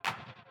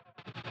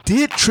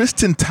Did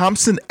Tristan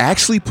Thompson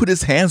actually put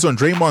his hands on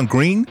Draymond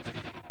Green?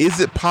 Is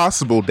it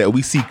possible that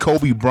we see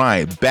Kobe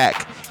Bryant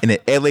back in an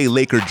LA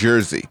Laker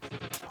jersey?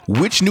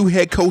 Which new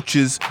head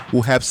coaches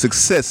will have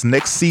success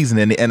next season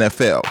in the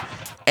NFL?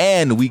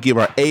 And we give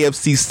our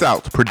AFC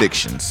South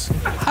predictions.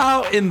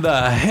 How in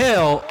the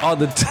hell are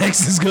the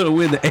Texans going to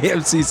win the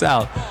AFC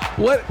South?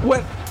 What?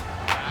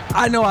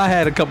 I know I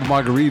had a couple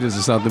margaritas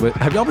or something, but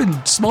have y'all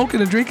been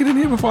smoking and drinking in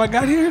here before I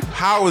got here?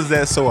 How is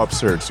that so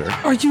absurd, sir?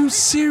 Are you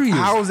serious?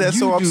 How is that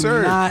so absurd?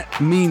 You do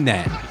not mean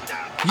that.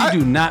 You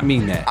do not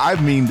mean that. I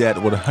mean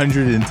that with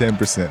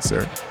 110%, sir.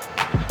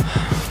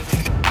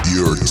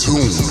 You're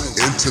tuned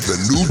into the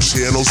New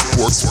Channel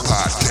Sports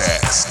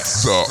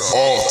Podcast, the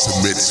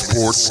ultimate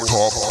sports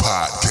talk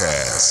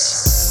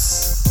podcast.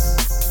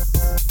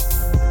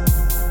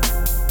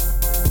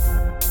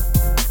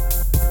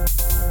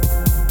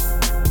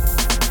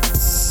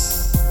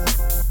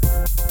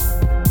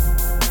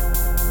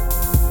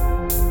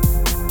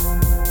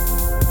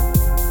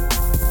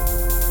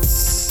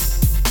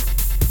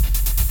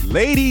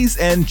 Ladies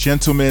and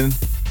gentlemen,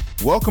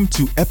 welcome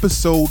to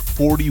episode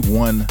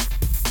 41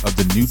 of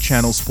the New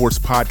Channel Sports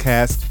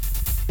Podcast.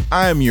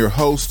 I am your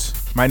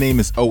host. My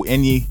name is O.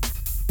 Enyi.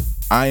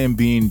 I am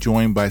being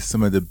joined by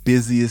some of the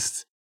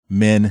busiest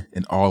men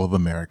in all of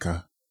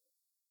America.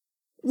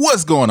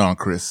 What's going on,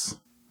 Chris?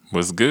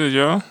 What's good,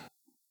 y'all?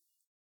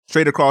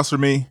 Straight across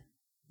from me,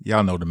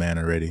 y'all know the man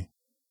already.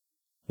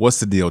 What's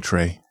the deal,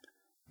 Trey?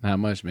 Not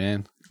much,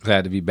 man.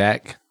 Glad to be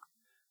back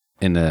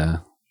in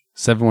the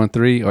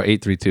 713 or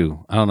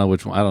 832. I don't know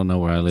which one. I don't know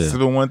where I live.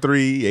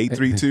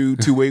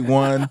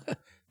 713-832-281.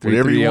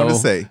 Whatever you want to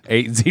say.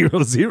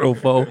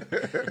 8004.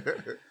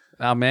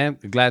 Now, man,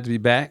 glad to be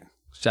back.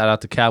 Shout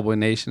out to Cowboy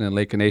Nation and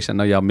Laker Nation. I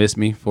know y'all missed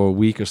me for a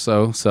week or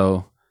so,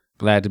 so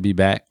glad to be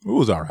back. It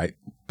was all right.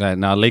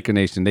 Now, Laker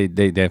Nation, they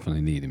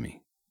definitely needed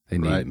me. They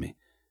needed me.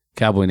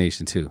 Cowboy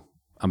Nation, too.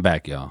 I'm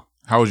back, y'all.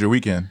 How was your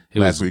weekend? It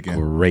was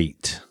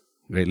great.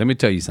 Let me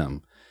tell you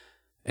something.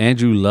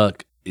 Andrew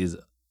Luck is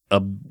a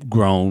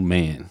grown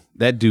man.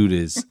 That dude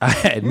is, I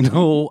had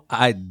no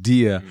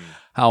idea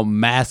how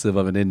massive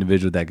of an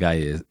individual that guy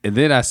is. And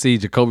then I see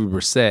Jacoby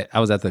Brissett.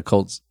 I was at the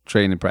Colts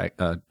training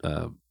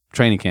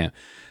camp.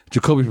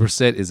 Jacoby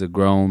Brissett is a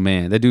grown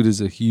man. That dude is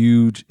a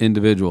huge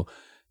individual,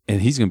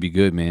 and he's going to be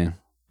good, man.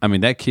 I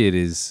mean, that kid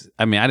is,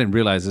 I didn't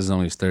realize this is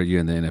only his third year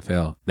in the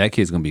NFL. That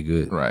kid's going to be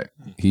good. Right.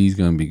 He's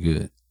going to be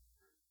good.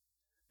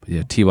 But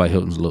yeah, T.Y.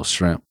 Hilton's a little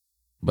shrimp.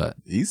 But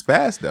he's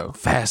fast though.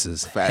 Fast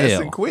as fast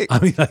hell. And quick.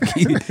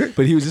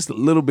 But he was just a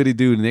little bitty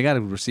dude, and they got a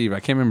receiver. I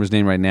can't remember his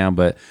name right now,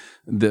 but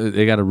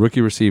they got a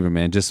rookie receiver.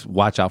 Man, just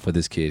watch out for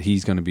this kid.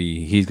 He's gonna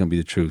be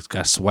the truth.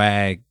 Got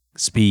swag,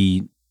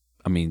 speed.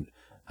 I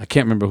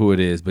can't remember who it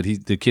is, but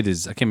the kid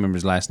is. I can't remember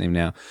his last name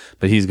now,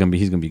 but he's gonna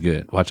be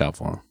good. Watch out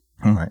for him.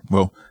 All right.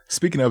 Well,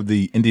 speaking of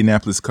the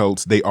Indianapolis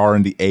Colts, they are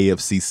in the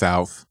AFC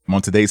South.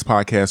 On today's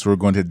podcast, we're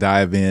going to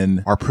dive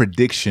in our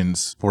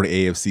predictions for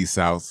the AFC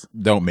South.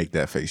 Don't make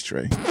that face,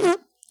 Trey.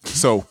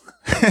 So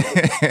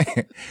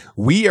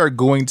we are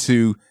going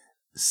to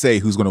say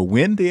who's going to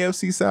win the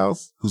AFC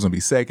South, who's going to be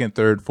second,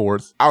 third,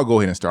 fourth. I'll go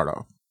ahead and start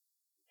off.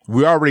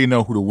 We already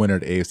know who the winner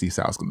of the AFC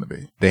South is going to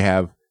be. They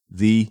have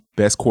the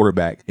best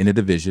quarterback in the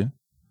division.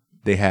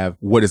 They have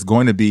what is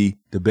going to be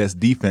the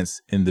best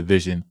defense in the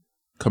division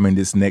coming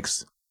this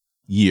next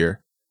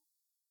year.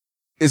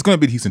 It's going to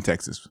be the Houston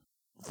Texans,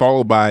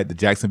 followed by the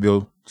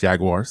Jacksonville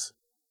Jaguars.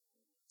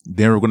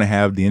 Then we're going to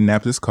have the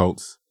Indianapolis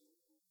Colts,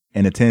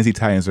 and the Tennessee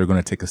Titans are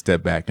going to take a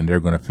step back, and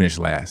they're going to finish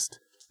last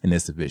in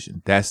this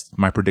division. That's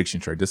my prediction,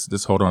 Trey.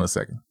 Just hold on a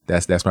second.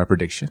 That's my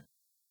prediction.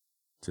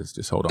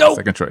 Just hold on a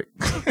second, Trey.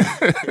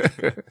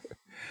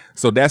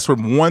 So that's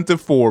from 1 to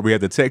 4. We have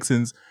the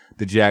Texans,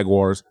 the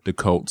Jaguars, the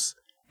Colts,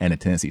 and the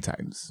Tennessee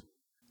Titans.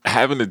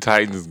 Having the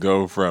Titans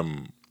go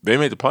from, they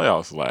made the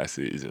playoffs last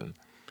season,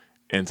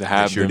 and to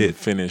have them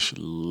finish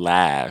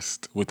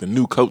last with a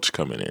new coach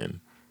coming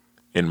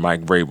in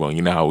Mike Vrabel, and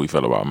you know how we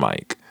feel about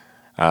Mike.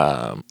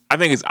 I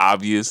think it's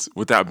obvious,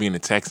 without being a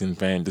Texan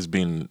fan, just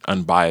being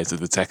unbiased, that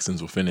the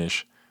Texans will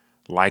finish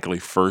likely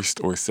first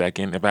or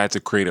second. If I had to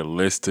create a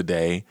list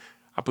today,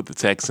 I put the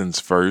Texans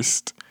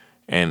first,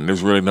 and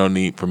there's really no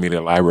need for me to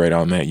elaborate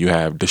on that. You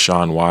have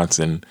Deshaun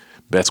Watson,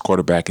 best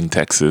quarterback in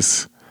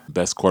Texas,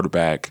 best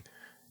quarterback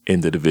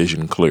in the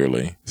division,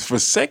 clearly. For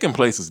second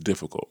place, it's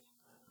difficult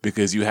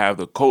because you have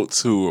the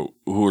Colts who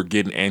are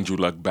getting Andrew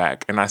Luck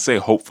back, and I say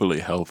hopefully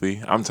healthy.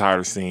 I'm tired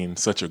of seeing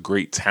such a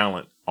great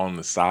talent on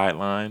the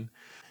sideline.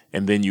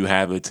 And then you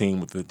have a team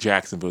with the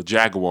Jacksonville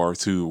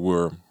Jaguars who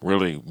were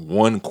really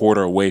 1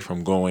 quarter away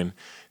from going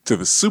to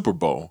the Super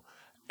Bowl.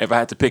 If I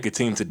had to pick a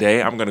team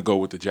today, I'm going to go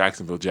with the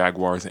Jacksonville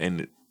Jaguars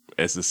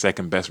as the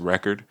second best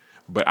record,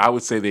 but I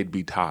would say they'd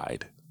be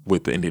tied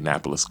with the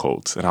Indianapolis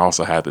Colts. And I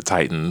also have the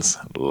Titans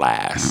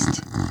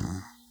last.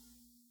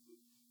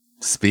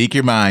 Speak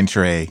your mind,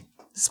 Trey.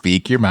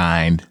 Speak your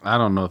mind. I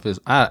don't know if it's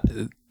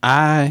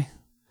I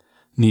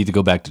need to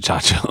go back to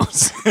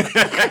Chachos.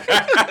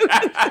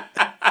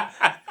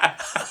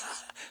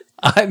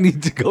 I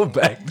need to go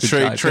back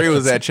to Trey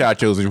was at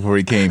Chachos before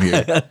he came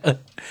here.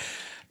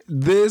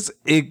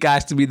 it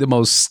got to be the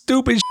most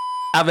stupid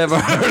I've ever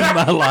heard in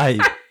my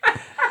life.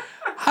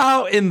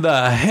 How in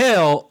the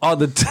hell are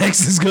the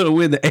Texans going to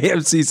win the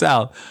AFC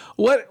South?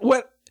 What?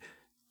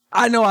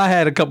 I know I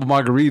had a couple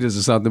margaritas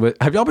or something, but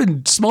have y'all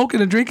been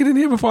smoking and drinking in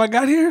here before I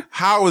got here?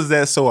 How is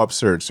that so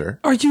absurd, sir?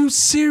 Are you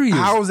serious?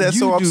 How is that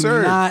so absurd?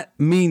 You do not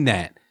mean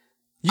that.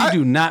 You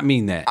do not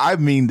mean that. I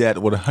mean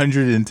that with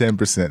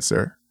 110%,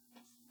 sir.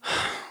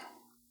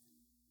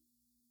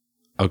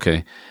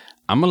 Okay.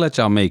 I'm going to let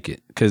y'all make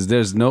it because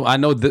I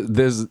know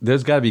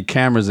there's got to be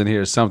cameras in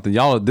here or something.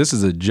 Y'all, this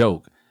is a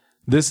joke.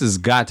 This has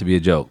got to be a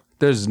joke.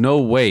 There's no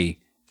way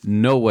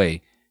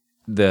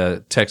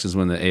the Texans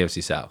win the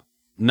AFC South.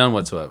 None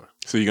whatsoever.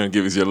 So you're going to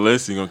give us your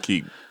list? You're going to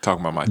keep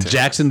talking about my Texans?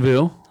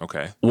 Jacksonville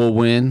will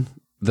win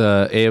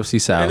the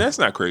AFC South. Hey, that's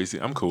not crazy.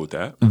 I'm cool with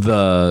that.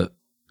 The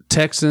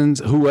Texans,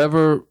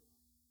 whoever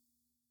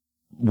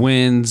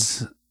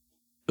wins,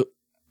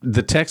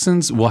 the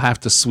Texans will have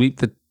to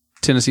sweep the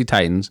Tennessee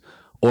Titans,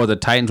 or the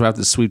Titans will have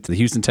to sweep the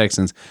Houston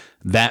Texans.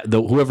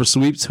 Whoever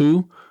sweeps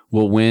who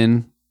will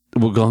win,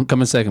 will come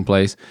in second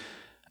place.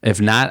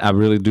 If not, I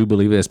really do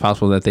believe it's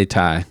possible that they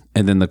tie,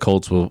 and then the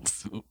Colts will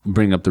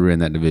bring up the rear in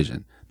that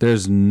division.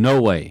 There's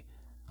no way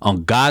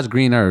on God's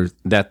green earth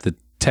that the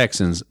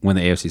Texans win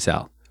the AFC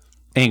South.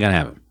 Ain't gonna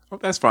happen. Well,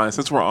 that's fine.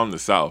 Since we're on the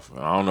South,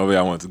 I don't know where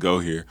I want to go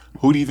here.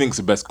 Who do you think is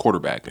the best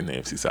quarterback in the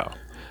AFC South?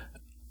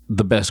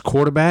 The best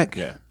quarterback?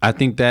 Yeah. I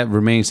think that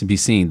remains to be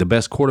seen. The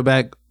best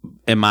quarterback,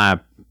 in my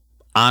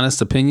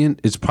honest opinion,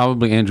 is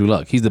probably Andrew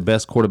Luck. He's the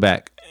best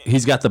quarterback.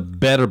 He's got the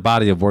better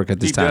body of work at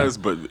this time. He does,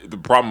 but the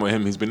problem with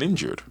him, he's been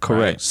injured.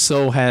 Correct. Right?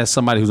 So has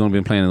somebody who's only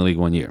been playing in the league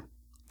 1 year.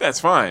 That's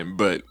fine,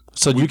 but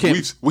you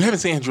can't. We haven't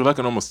seen Andrew Luck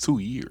in almost 2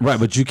 years. Right,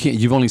 but you can't.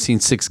 You've only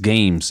seen 6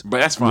 games. But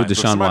that's fine. With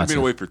Deshaun Watson.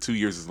 Been away for 2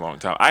 years is a long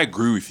time. I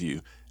agree with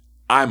you.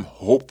 I'm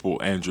hopeful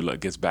Andrew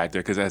Luck gets back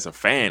there because as a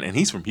fan, and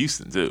he's from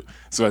Houston too,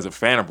 so as a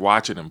fan of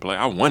watching him play,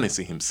 I want to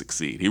see him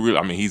succeed.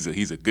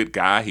 He's a good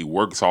guy. He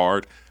works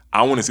hard.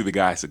 I want to see the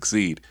guy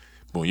succeed.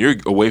 But when you're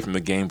away from the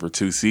game for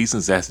 2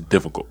 seasons, that's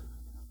difficult.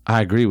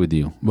 I agree with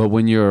you. But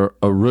when you're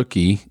a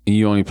rookie and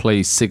you only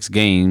play 6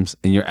 games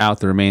and you're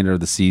out the remainder of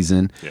the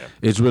season,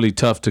 it's really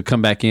tough to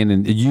come back in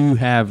and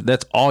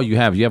that's all you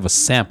have. You have a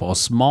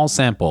small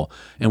sample.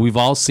 And we've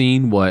all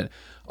seen what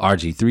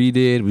RG3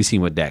 did. We've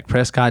seen what Dak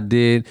Prescott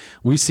did.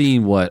 We've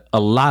seen what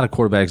a lot of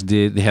quarterbacks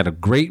did. They had a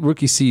great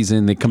rookie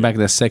season. They come back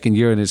that second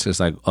year and it's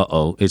just like,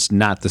 it's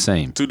not the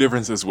same. 2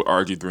 differences with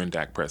RG3 and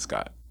Dak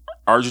Prescott.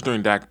 RG3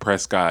 and Dak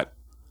Prescott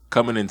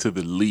coming into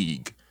the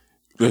league.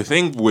 The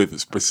thing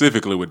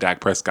specifically with Dak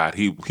Prescott,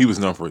 he was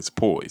known for his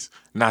poise,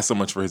 not so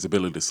much for his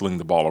ability to sling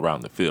the ball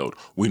around the field.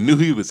 We knew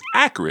he was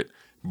accurate,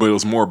 but it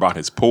was more about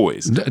his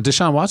poise.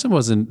 Deshaun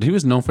Watson he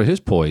was known for his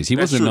poise. He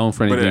wasn't known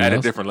for anything else. But at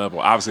a different level,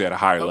 obviously at a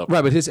higher level.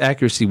 Right, but his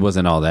accuracy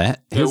wasn't all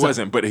that. It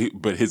wasn't, but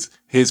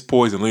his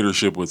poise and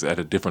leadership was at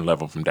a different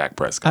level from Dak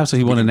Prescott.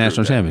 Absolutely, he won a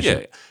national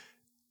championship.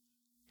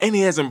 Yeah. And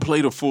he hasn't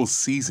played a full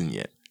season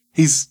yet.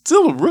 He's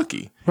still a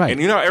rookie. Right.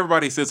 And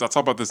everybody says, I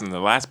talked about this in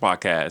the last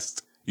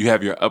podcast, you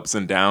have your ups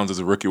and downs as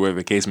a rookie, whatever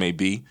the case may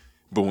be.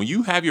 But when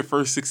you have your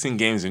first 16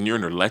 games and you're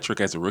an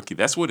electric as a rookie,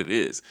 that's what it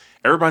is.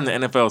 Everybody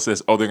in the NFL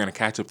says, they're going to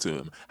catch up to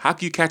him. How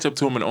can you catch up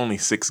to him in only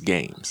 6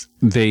 games?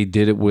 They've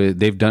done it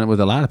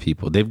with a lot of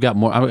people. They've got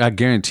more. I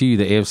guarantee you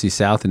the AFC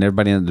South and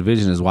everybody in the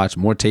division has watched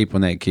more tape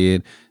on that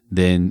kid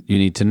than you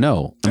need to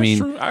know. That's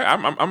true.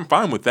 I'm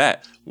fine with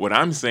that. What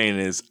I'm saying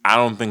is I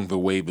don't think the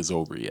wave is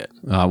over yet.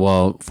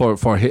 Well,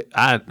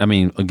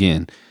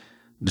 again,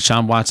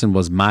 Deshaun Watson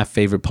was my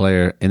favorite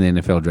player in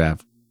the NFL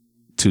draft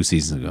 2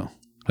 seasons ago.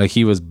 Like,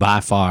 he was by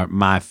far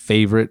my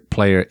favorite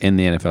player in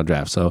the NFL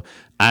draft. So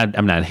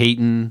I'm not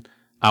hating.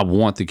 I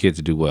want the kid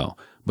to do well.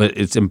 But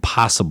it's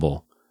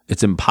impossible.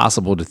 It's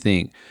impossible to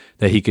think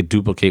that he could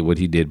duplicate what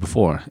he did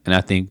before. And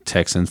I think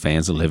Texans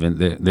fans are living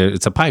there.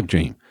 It's a pipe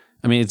dream.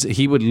 I mean,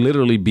 he would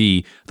literally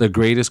be the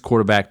greatest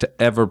quarterback to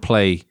ever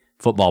play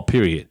football,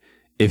 period,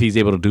 if he's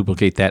able to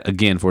duplicate that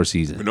again for a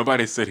season. But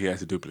nobody said he has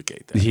to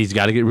duplicate that. He's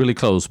got to get really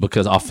close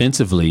because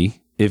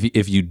offensively,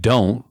 if you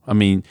don't,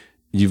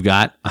 you've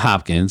got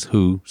Hopkins,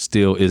 who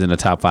still isn't a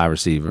top 5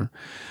 receiver.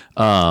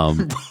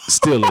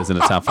 Still isn't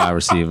a top 5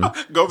 receiver.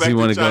 Go back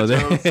to go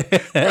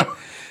there.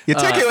 You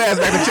take your ass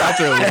back to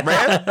Chachos,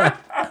 man.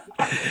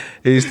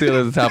 He still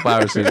is a top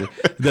 5 receiver.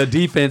 The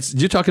defense,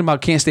 you're talking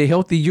about can't stay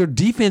healthy. Your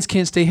defense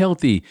can't stay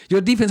healthy.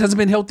 Your defense hasn't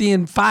been healthy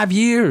in 5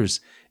 years.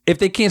 If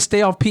they can't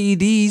stay off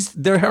PEDs,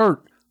 they're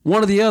hurt.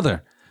 One or the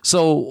other.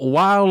 So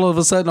why all of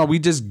a sudden are we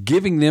just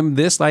giving them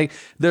this like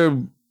they're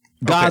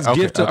God's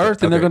gift to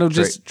earth and they're going to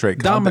just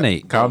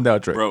dominate? Calm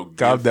down, Trey. Bro,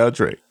 calm down,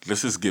 Trey.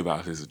 Let's just give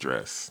out his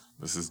address.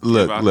 His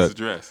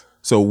address.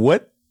 So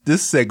what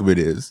this segment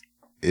is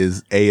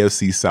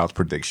AFC South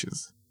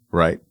predictions,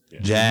 right?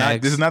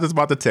 Jags. This is not just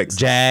about the Texans.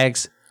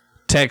 Jags,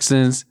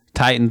 Texans,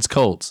 Titans,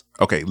 Colts.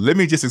 Okay, let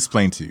me just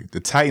explain to you. The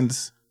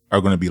Titans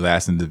are going to be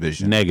last in the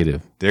division.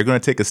 Negative. They're going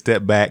to take a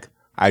step back.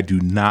 I do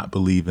not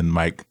believe in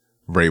Mike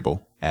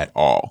Vrabel at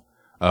all.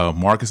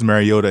 Marcus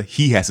Mariota,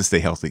 he has to stay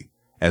healthy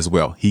as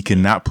well. He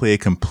cannot play a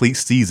complete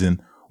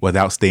season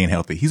without staying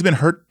healthy. He's been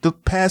hurt the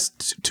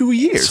past 2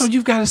 years. So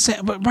you've got to say,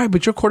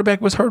 but your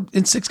quarterback was hurt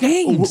in 6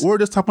 games. We're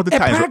just talking about the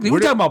Titans. We're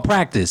talking about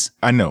practice.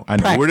 I know.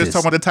 Practice. We're just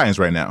talking about the Titans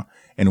right now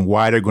and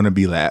why they're going to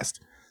be last.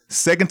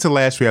 Second to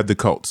last, we have the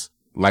Colts.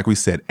 Like we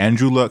said,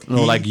 Andrew Luck.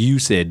 No, like you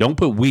said, don't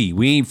put we.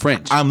 We ain't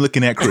French. I'm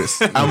looking at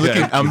Chris.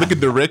 I'm looking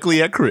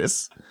directly at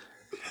Chris.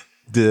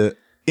 The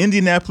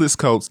Indianapolis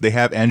Colts, they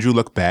have Andrew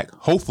Luck back.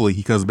 Hopefully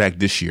he comes back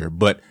this year,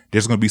 but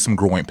there's going to be some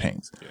growing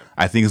pains. Yeah.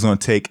 I think it's going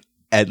to take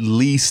at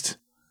least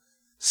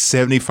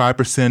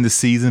 75% of the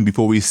season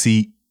before we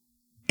see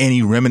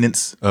any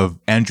remnants of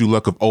Andrew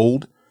Luck of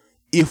old,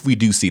 if we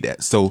do see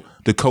that. So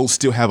the Colts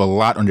still have a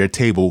lot on their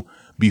table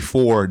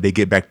before they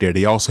get back there.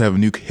 They also have a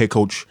new head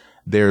coach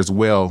there as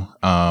well.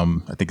 I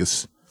think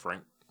it's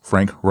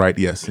Frank Wright.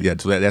 Yes. Yeah.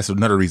 So that's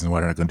another reason why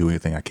they're not going to do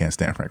anything. I can't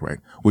stand Frank Wright.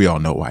 We all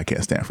know why I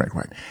can't stand Frank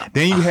Wright.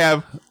 Then you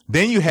have, Who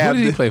did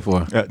he play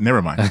for?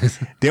 Never mind.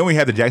 Then we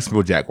have the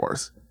Jacksonville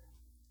Jaguars.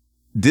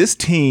 This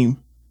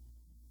team,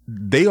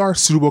 they are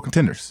Super Bowl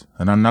contenders,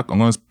 and I'm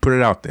going to put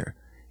it out there.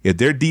 If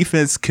their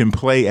defense can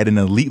play at an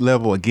elite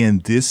level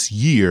again this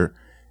year,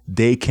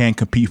 they can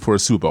compete for a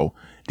Super Bowl.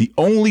 The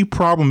only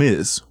problem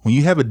is when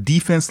you have a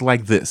defense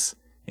like this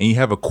and you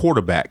have a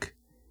quarterback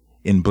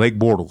in Blake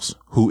Bortles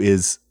who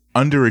is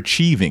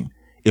underachieving,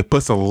 it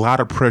puts a lot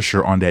of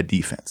pressure on that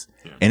defense.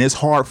 Yeah. And it's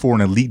hard for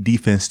an elite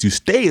defense to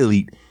stay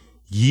elite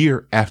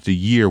year after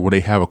year when they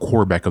have a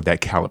quarterback of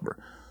that caliber.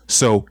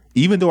 So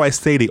even though I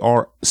say they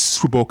are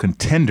Super Bowl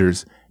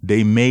contenders,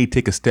 they may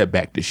take a step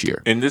back this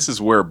year. And this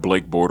is where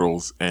Blake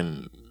Bortles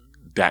and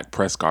Dak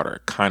Prescott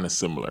are kind of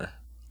similar.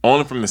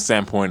 Only from the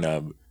standpoint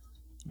of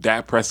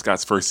Dak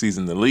Prescott's first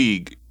season in the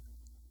league,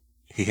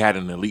 he had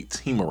an elite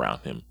team around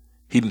him.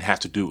 He didn't have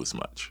to do as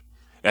much.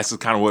 That's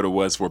kind of what it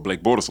was for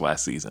Blake Bortles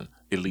last season.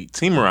 Elite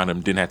team around him,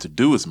 didn't have to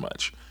do as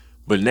much.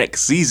 But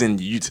next season,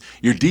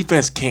 your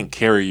defense can't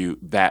carry you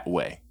that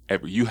way.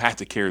 You have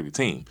to carry the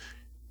team.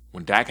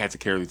 When Dak had to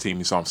carry the team,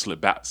 you saw him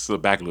slip back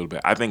a little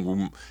bit. I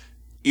think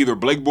either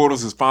Blake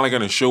Bortles is finally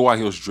going to show why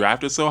he was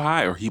drafted so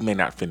high, or he may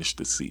not finish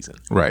this season.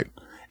 Right.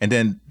 And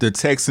then the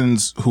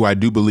Texans, who I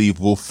do believe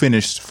will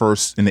finish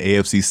first in the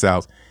AFC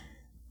South,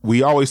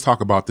 we always talk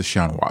about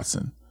Deshaun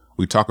Watson.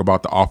 We talk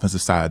about the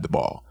offensive side of the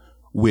ball,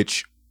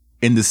 which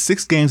in the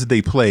 6 games that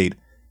they played,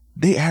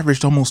 they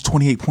averaged almost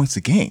 28 points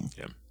a game.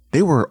 Yeah.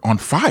 They were on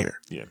fire.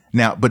 Yeah.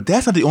 Now, but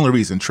that's not the only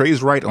reason.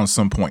 Trey's right on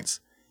some points.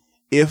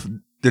 If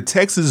the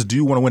Texans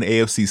do want to win the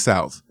AFC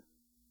South,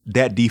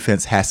 that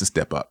defense has to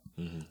step up.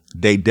 Mm-hmm.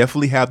 They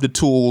definitely have the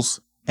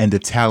tools and the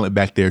talent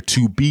back there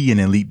to be an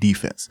elite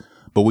defense.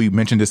 But we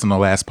mentioned this on the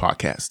last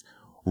podcast.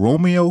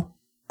 Romeo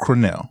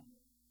Crennel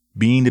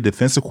being the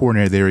defensive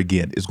coordinator there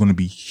again is going to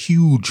be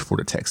huge for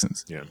the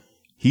Texans. Yeah.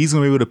 He's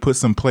going to be able to put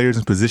some players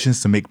in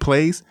positions to make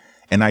plays.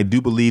 And I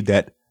do believe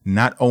that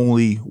not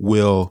only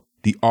will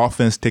the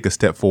offense take a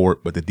step forward,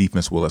 but the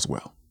defense will as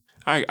well.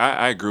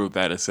 I agree with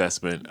that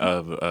assessment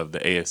of the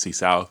AFC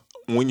South.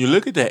 When you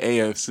look at the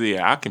AFC,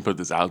 I can put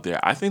this out there.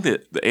 I think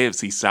that the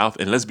AFC South,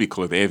 and let's be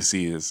clear, the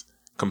AFC is,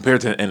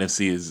 compared to the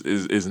NFC,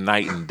 is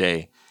night and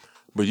day.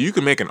 But you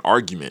can make an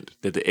argument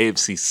that the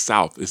AFC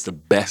South is the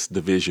best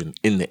division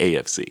in the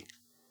AFC.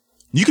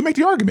 You can make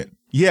the argument.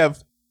 You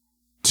have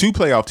 2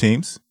 playoff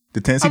teams, the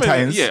Tennessee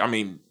Titans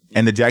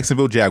and the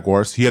Jacksonville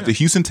Jaguars. You have the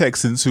Houston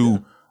Texans,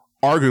 who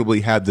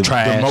arguably have the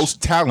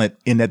most talent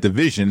in that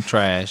division.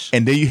 Trash.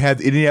 And then you have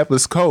the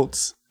Indianapolis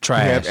Colts.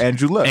 Trash. You have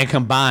Andrew Luck. And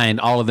combined,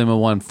 all of them have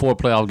won 4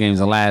 playoff games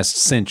in the last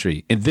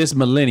century. In this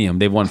millennium,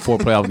 they've won 4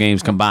 playoff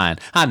games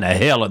combined. How in the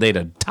hell are they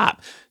the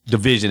top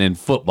division in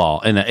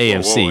football in the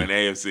AFC? Whoa, in the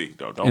AFC.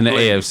 Don't in the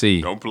play AFC.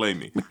 Me. Don't play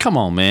me. Come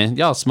on, man.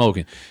 Y'all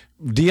smoking.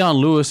 Deion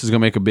Lewis is going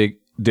to make a big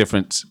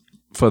difference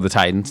for the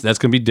Titans. That's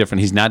going to be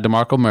different. He's not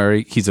DeMarco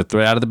Murray. He's a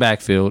threat out of the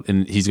backfield,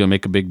 and he's going to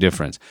make a big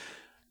difference.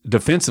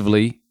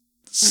 Defensively,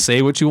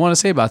 say what you want to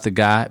say about the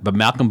guy, but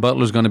Malcolm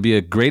Butler is going to be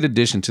a great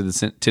addition to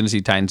the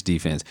Tennessee Titans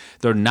defense.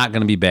 They're not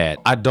going to be bad.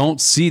 I don't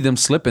see them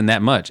slipping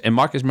that much. And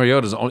Marcus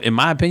Mariota, in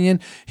my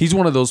opinion, he's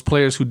one of those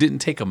players who didn't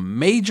take a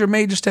major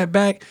step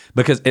back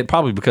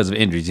probably because of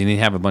injuries. He didn't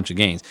have a bunch of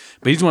games.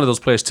 But he's one of those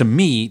players, to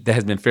me, that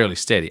has been fairly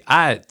steady.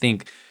 I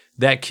think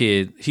that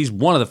kid, he's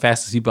one of the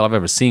fastest people I've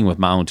ever seen with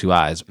my own 2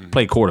 eyes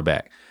play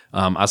quarterback.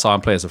 I saw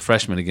him play as a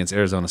freshman against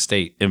Arizona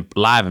State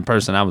live in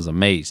person. I was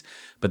amazed.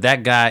 But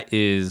that guy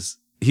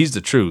he's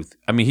the truth.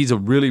 I mean, he's a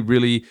really,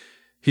 really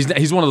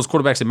he's one of those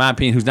quarterbacks, in my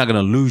opinion, who's not going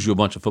to lose you a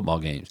bunch of football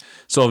games.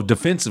 So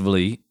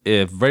defensively,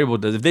 if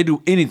they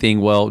do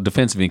anything well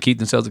defensively and keep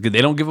themselves, because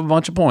they don't give a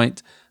bunch of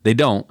points, they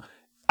don't.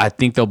 I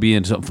think they'll be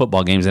in some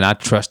football games, and I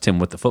trust him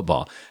with the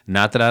football.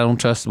 Not that I don't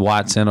trust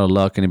Watson or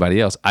Luck,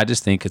 anybody else. I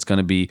just think it's going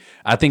to be.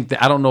 I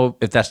don't know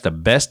if that's the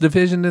best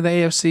division in the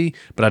AFC,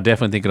 but I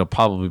definitely think it'll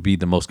probably be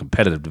the most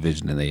competitive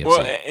division in the AFC.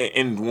 Well,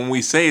 and when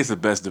we say it's the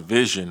best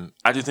division,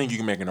 I just think you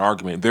can make an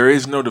argument. There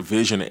is no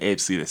division in the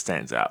AFC that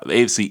stands out. The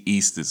AFC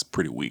East is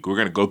pretty weak. We're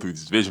going to go through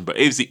this division, but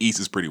AFC East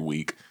is pretty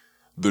weak.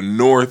 The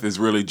North is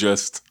really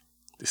just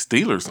the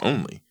Steelers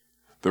only.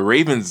 The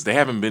Ravens, they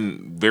haven't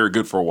been very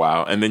good for a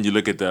while. And then you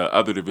look at the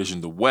other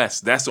division, the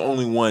West. That's the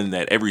only one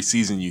that every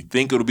season you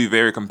think it'll be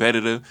very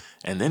competitive,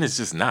 and then it's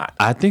just not.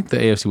 I think the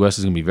AFC West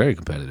is going to be very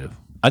competitive.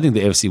 I think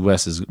the AFC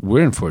West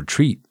we're in for a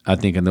treat. I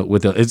think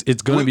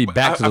it's going to be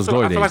back to those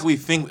glory days. I feel like we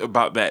think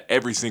about that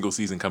every single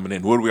season coming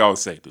in. What do we always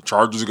say? The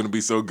Chargers are going to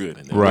be so good,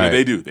 and then what do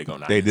they do? They go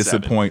 9-7. They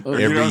disappoint every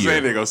year. You know what I'm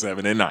saying? They go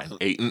 7-9,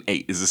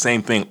 8-8. It's the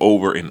same thing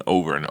over and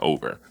over and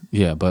over.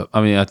 Yeah, but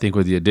I mean, I think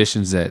with the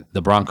additions that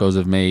the Broncos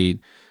have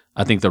made,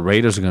 I think the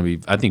Raiders are going to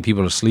be. I think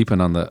people are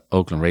sleeping on the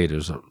Oakland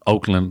Raiders, or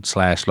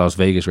Oakland/Las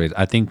Vegas Raiders.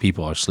 I think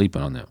people are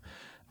sleeping on them.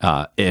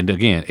 And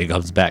again, it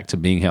comes back to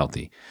being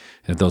healthy.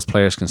 And if those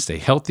players can stay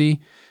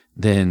healthy,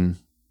 then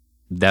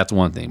that's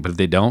one thing. But if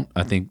they don't,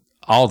 I think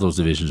all those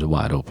divisions are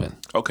wide open.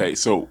 Okay,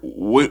 so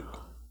what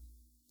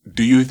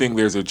do you think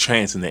there's a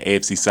chance in the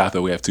AFC South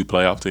that we have 2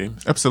 playoff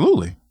teams?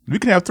 Absolutely. We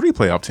can have 3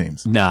 playoff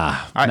teams. Not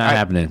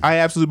happening. I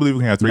absolutely believe we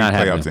can have 3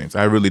 playoff teams.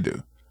 I really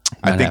do.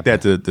 I think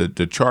that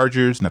the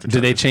Chargers, not the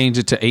Chargers. Did they change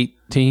it to 8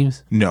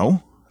 teams?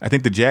 No. I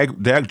think the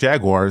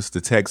Jaguars,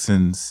 the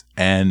Texans,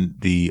 and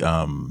the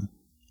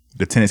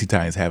Tennessee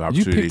Titans have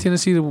opportunity. You picked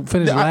Tennessee to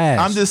finish last.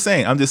 I'm just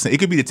saying. It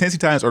could be the Tennessee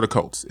Titans or the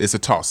Colts. It's a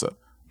toss-up.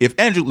 If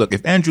Andrew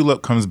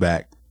Luck comes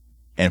back,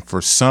 and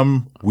for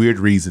some weird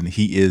reason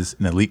he is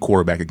an elite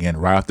quarterback again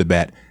right off the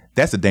bat,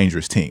 that's a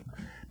dangerous team.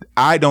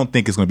 I don't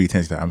think it's going to be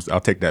Tennessee Titans. I'll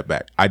take that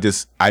back. I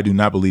do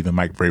not believe in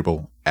Mike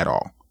Vrabel at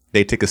all.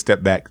 They take a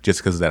step back just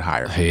because of that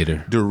hire.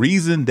 Hater. The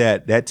reason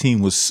that team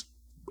was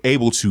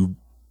able to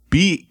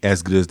be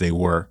as good as they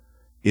were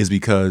is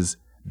because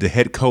the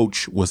head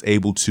coach was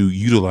able to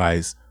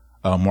utilize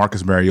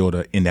Marcus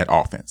Mariota in that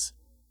offense.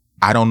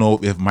 I don't know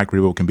if Mike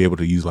Vrabel can be able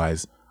to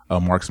utilize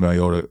Marcus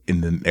Mariota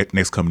in the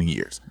next coming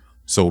years.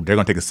 So they're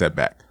going to take a step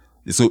back.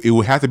 So it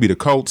will have to be the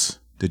Colts,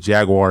 the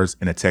Jaguars,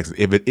 and the Texans.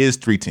 If it is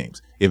 3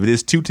 teams. If it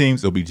is 2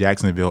 teams, it'll be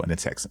Jacksonville and the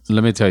Texans.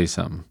 Let me tell you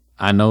something.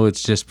 I know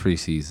it's just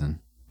preseason,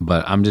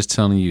 but I'm just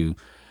telling you,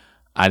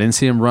 I didn't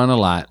see him run a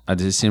lot. I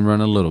did see him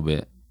run a little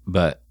bit.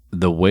 But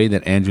the way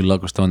that Andrew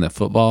Luck was throwing that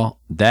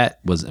football, that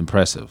was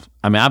impressive.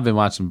 I mean, I've been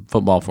watching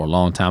football for a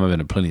long time. I've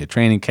been in plenty of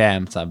training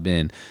camps. I've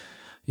been,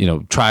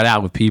 tried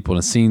out with people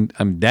and seen.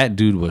 I mean, that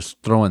dude was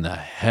throwing the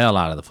hell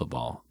out of the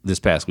football this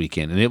past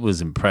weekend, and it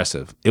was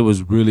impressive. It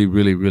was really,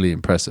 really, really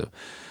impressive.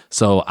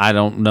 So I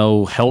don't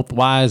know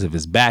health-wise if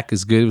his back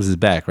is good. It was his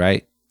back,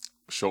 right?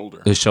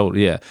 His shoulder,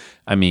 yeah.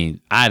 I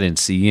mean, I didn't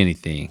see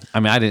anything. I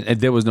mean,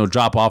 there was no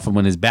drop off from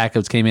when his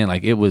backups came in.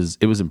 Like, it was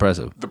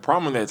impressive. The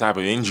problem with that type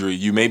of injury,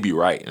 you may be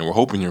right, and we're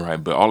hoping you're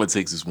right, but all it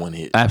takes is one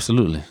hit.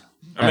 Absolutely.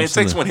 I mean, it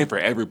takes one hit for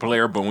every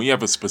player, but when you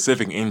have a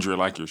specific injury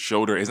like your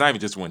shoulder, it's not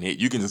even just one hit.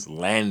 You can just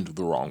land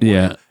the wrong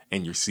way,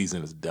 and your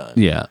season is done.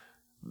 Yeah.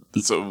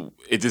 So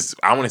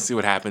I want to see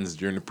what happens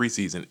during the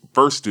preseason.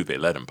 First, do they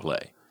let him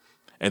play?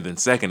 And then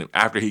second,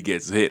 after he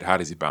gets hit, how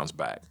does he bounce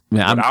back?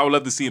 Man, I would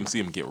love to see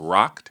him get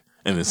rocked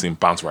and then see him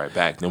bounce right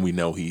back. Then we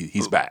know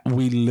he's back.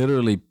 We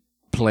literally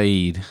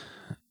played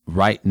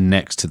right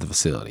next to the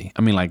facility.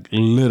 I mean, like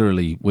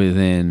literally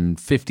within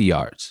 50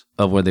 yards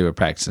of where they were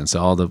practicing.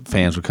 So all the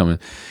fans were coming.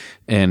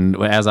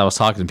 And as I was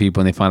talking to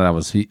people and they found out I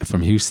was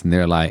from Houston,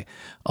 they're like,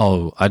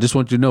 "Oh, I just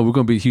want you to know we're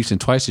going to beat Houston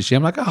twice this year."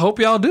 I'm like, "I hope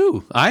y'all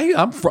do.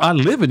 I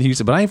live in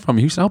Houston, but I ain't from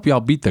Houston. I hope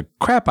y'all beat the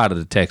crap out of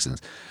the Texans."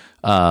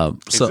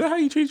 Is that how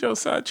you treat your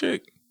side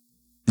chick?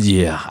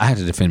 Yeah, I had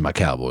to defend my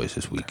Cowboys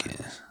this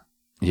weekend.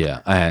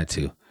 Yeah, I had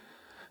to.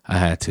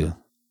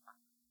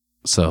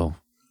 So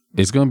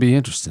it's going to be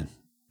interesting.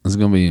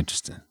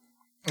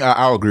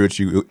 I'll agree with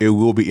you. It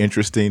will be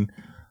interesting.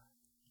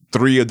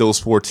 3 of those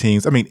 4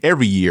 teams. I mean,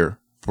 every year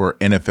for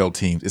NFL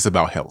teams, it's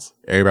about health.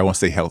 Everybody wants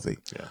to stay healthy.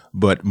 Yeah.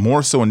 But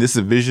more so in this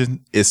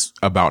division, it's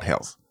about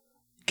health.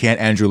 Can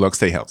Andrew Luck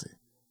stay healthy?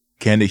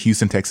 Can the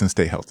Houston Texans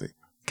stay healthy?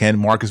 Can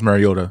Marcus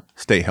Mariota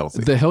stay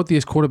healthy? The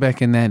healthiest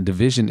quarterback in that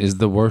division is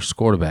the worst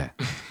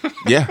quarterback.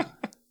 Yeah,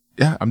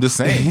 I'm just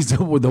saying. He's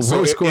the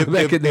worst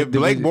quarterback in that division. If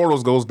Blake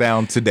Bortles goes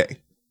down today,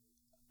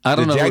 I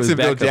don't know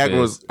Jacksonville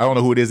Jaguars. I don't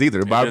know who it is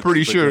either, but I'm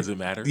pretty sure. Does it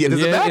matter? Yeah,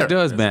 it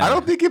does matter. I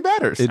don't think it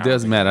matters. It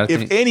does matter.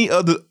 If any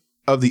of the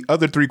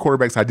other 3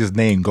 quarterbacks I just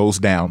named goes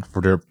down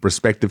for their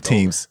respective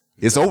teams,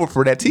 it's over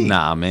for that team.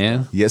 Nah,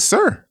 man. Yes,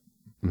 sir.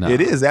 No.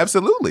 It is,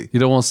 absolutely. You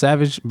don't want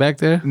Savage back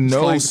there?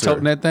 No, sir.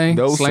 Toting that thing?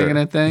 No, slanging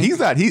that thing? He's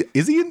not.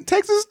 Is he in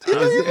Texas?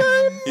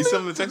 He's still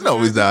in the Texas? No,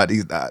 he's not.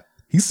 He's not.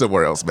 He's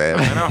somewhere else, man.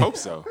 And I hope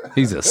so.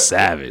 He's a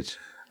savage.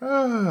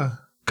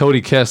 Cody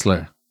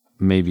Kessler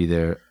may be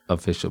their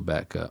official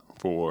backup.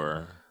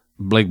 For?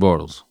 Blake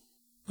Bortles.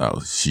 Oh,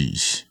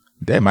 sheesh.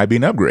 That might be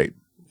an upgrade.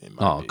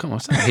 Oh, come on.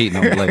 Stop hating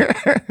on Blake.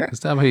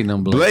 Stop hating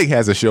on Blake. Blake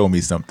has to show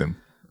me something.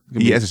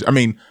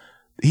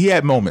 He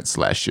had moments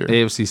last year.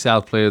 AFC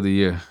South Player of the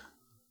Year.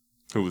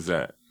 Who was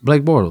that?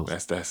 Blake Bortles.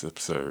 That's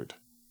absurd.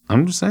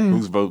 I'm just saying.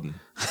 Who's voting?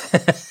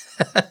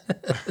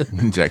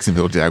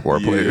 Jacksonville Jaguar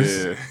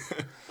players.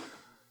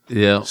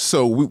 Yeah.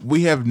 So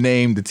we have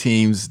named the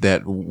teams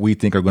that we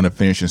think are going to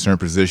finish in certain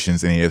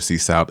positions in the AFC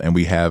South, and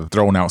we have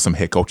thrown out some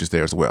head coaches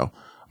there as well.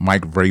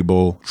 Mike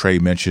Vrabel, Trey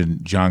mentioned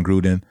John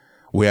Gruden.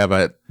 We have,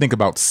 I think,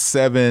 about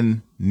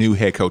 7 new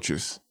head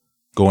coaches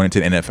going into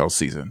the NFL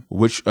season.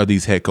 Which of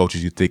these head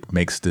coaches you think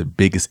makes the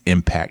biggest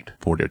impact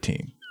for their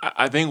team?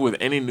 I think with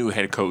any new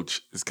head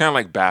coach, it's kind of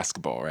like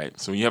basketball, right?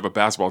 So when you have a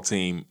basketball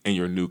team and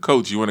you're a new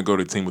coach, you want to go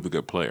to a team with a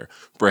good player.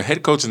 For a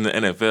head coach in the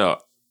NFL,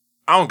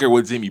 I don't care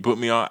what team you put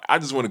me on. I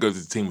just want to go to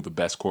the team with the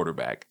best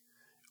quarterback.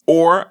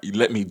 Or you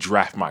let me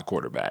draft my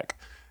quarterback.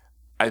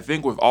 I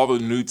think with all the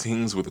new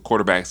teams with the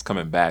quarterbacks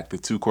coming back, the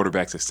 2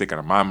 quarterbacks that stick out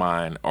of my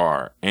mind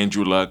are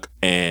Andrew Luck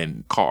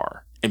and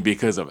Carr. And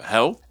because of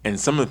health and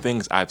some of the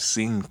things I've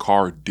seen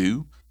Carr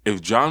do,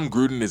 if John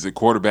Gruden is a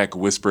quarterback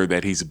whisperer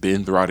that he's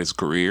been throughout his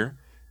career,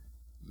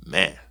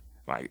 man,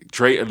 like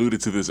Trey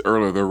alluded to this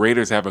earlier, the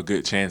Raiders have a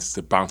good chance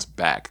to bounce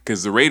back.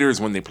 Because the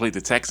Raiders, when they played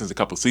the Texans a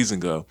couple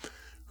seasons ago,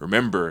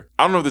 remember,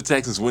 I don't know if the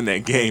Texans win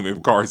that game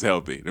if Carr's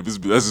healthy. Let's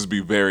just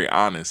be very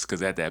honest,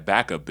 because at that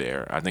backup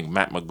there, I think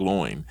Matt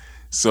McGloin.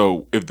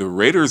 So if the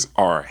Raiders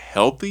are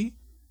healthy,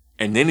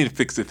 and they need to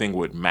fix the thing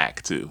with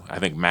Mac too. I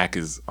think Mac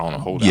is on a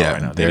holdout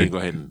right now. They need to go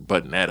ahead and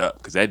button that up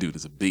because that dude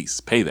is a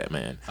beast. Pay that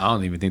man. I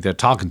don't even think they're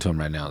talking to him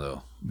right now,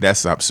 though.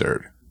 That's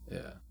absurd.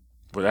 Yeah.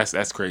 But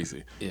that's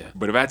crazy. Yeah.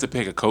 But if I had to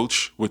pick a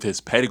coach with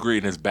his pedigree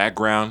and his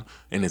background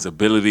and his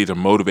ability to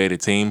motivate a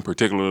team,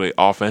 particularly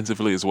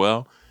offensively as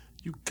well,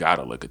 you got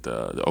to look at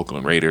the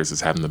Oakland Raiders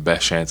as having the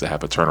best chance to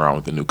have a turnaround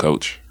with the new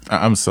coach.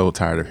 I'm so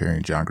tired of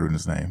hearing John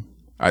Gruden's name.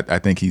 I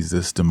think he's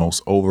just the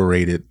most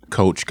overrated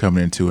coach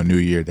coming into a new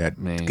year that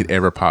could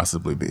ever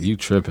possibly be. You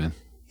tripping.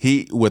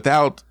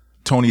 Without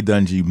Tony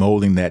Dungy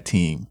molding that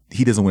team,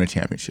 he doesn't win a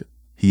championship.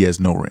 He has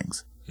no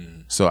rings.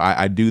 So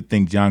I do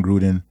think John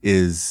Gruden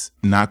is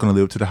not going to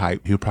live up to the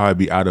hype. He'll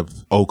probably be out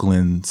of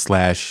Oakland /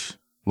 Las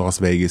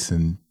Vegas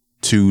in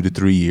 2 to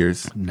 3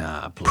 years.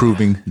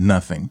 Proving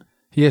nothing.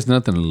 He has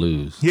nothing to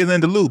lose. He has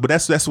nothing to lose, but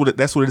that's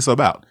what it's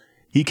about.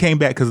 He came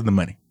back because of the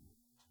money.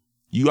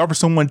 You offer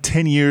someone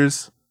 10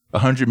 years,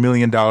 $100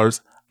 million,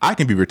 I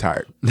can be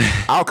retired.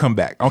 I'll come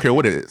back. I don't care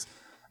what it is.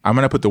 I'm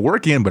going to put the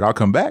work in, but I'll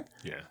come back.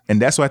 Yeah. And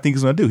that's what I think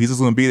he's going to do. He's just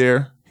going to be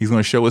there. He's going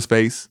to show his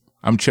face.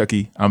 I'm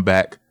Chucky. I'm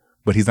back.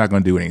 But he's not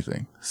going to do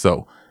anything.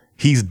 So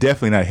he's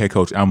definitely not a head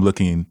coach I'm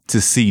looking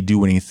to see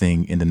do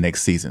anything in the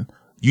next season.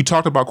 You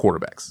talked about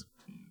quarterbacks.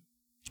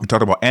 You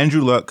talked about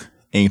Andrew Luck,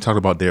 and you talked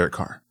about Derek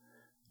Carr.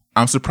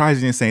 I'm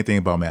surprised you didn't say anything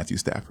about Matthew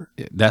Stafford.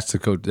 Yeah, that's the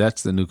coach.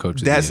 That's the new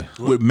coach.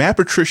 With Matt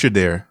Patricia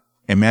there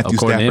and Matthew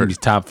Stafford. He's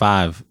top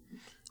 5.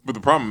 But the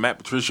problem, Matt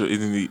Patricia,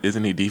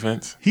 isn't he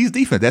defense? He's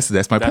defense.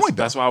 That's my point.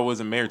 That's why I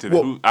wasn't married to that.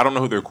 Well, I don't know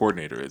who their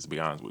coordinator is, to be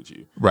honest with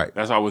you. Right.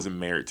 That's why I wasn't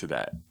married to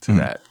that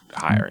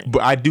hiring.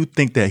 But I do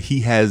think that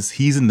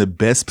he's in the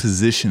best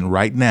position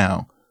right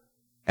now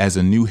as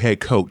a new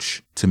head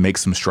coach to make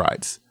some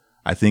strides.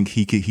 I think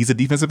he's a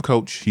defensive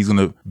coach. He's going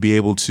to be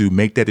able to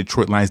make that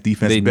Detroit Lions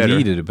defense better. They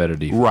needed a better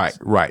defense.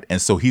 Right.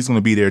 And so he's going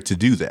to be there to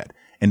do that.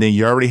 And then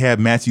you already have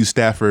Matthew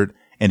Stafford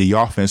and the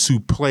offense who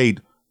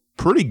played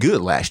pretty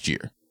good last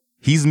year.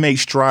 He's made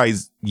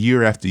strides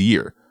year after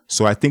year.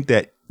 So I think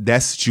that's a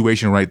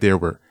situation right there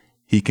where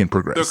he can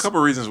progress. There are a couple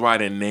of reasons why I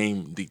didn't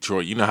name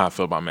Detroit. You know how I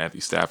feel about Matthew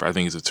Stafford. I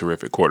think he's a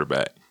terrific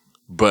quarterback.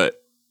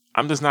 But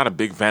I'm just not a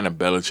big fan of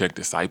Belichick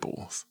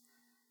disciples,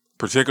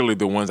 particularly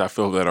the ones I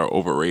feel that are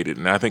overrated.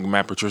 And I think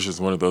Matt Patricia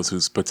is one of those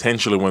who's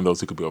potentially one of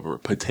those who could be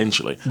overrated.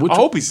 Potentially. I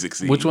hope he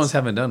succeeds. Which ones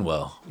haven't done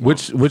well?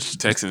 Which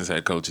Texans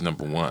head coach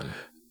number 1.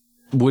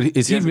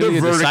 Is he really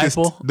a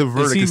disciple?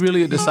 Is he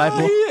really a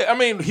disciple? Yeah, I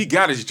mean, he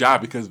got his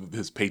job because of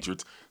his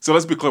Patriots. So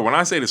let's be clear. When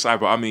I say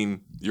disciple, I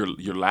mean your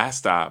last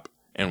stop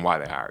and why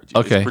they hired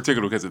you. Okay. It's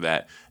particularly because of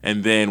that.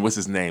 And then what's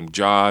his name?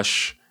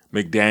 Josh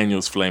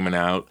McDaniels flaming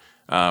out.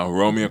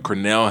 Romeo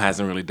Crennel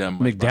hasn't really done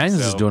much. McDaniels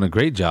is doing a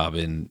great job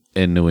in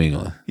New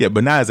England. Yeah,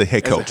 but not as a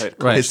head coach.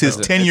 Right. His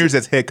 10 years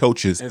as head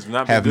coaches have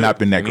not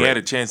been that and great. He had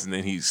a chance, and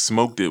then he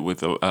smoked it with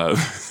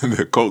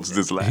the Colts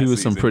this last season. He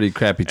was some pretty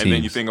crappy teams. And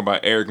then you think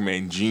about Eric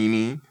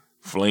Mangini,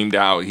 flamed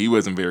out. He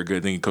wasn't very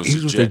good. Then he coached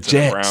the Jets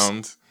and the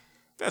Browns.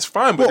 That's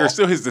fine, but they're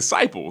still his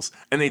disciples,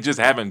 and they just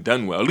haven't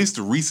done well. At least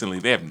recently,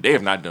 they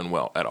have not done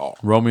well at all.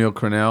 Romeo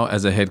Crennel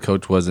as a head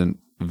coach wasn't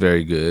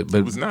very good. But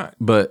he was not.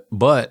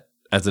 But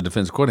as a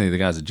defense coordinator, the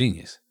guy's a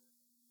genius.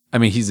 I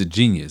mean, he's a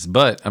genius.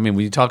 But, I mean,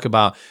 when you talk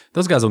about –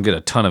 those guys don't get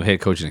a ton of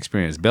head coaching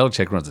experience.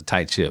 Belichick runs a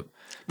tight ship.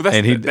 But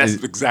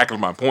that's exactly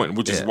my point,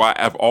 which is why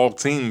of all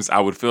teams, I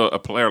would feel a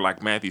player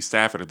like Matthew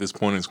Stafford at this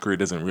point in his career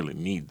doesn't really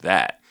need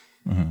that.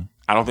 Mm-hmm.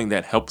 I don't think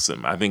that helps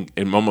him. I think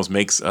it almost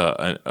makes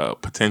a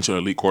potential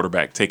elite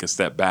quarterback take a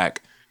step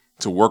back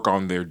to work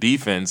on their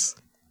defense,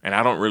 and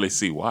I don't really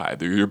see why.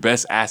 Your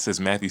best asset is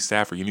Matthew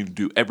Stafford. You need to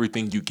do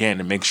everything you can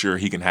to make sure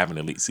he can have an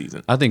elite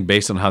season. I think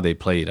based on how they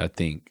played, I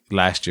think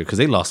last year, because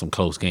they lost some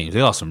close games.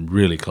 They lost some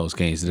really close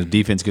games. The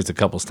defense gets a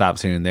couple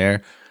stops here and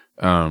there.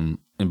 And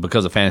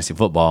because of fantasy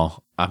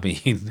football, I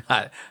mean,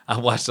 I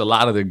watched a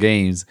lot of their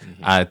games.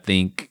 Mm-hmm. I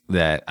think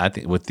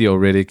with Theo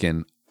Riddick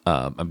and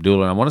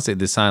Abdullah, and I want to say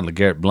they signed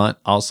LeGarrette Blount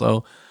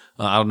also.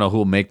 I don't know who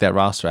will make that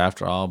roster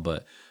after all,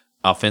 but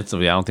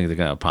offensively, I don't think they're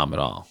going to have a problem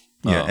at all.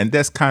 Yeah, and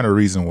that's kind of the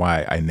reason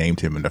why I named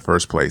him in the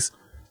first place.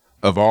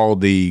 Of all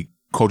the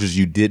coaches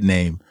you did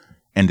name,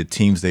 and the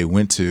teams they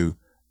went to,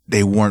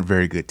 they weren't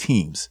very good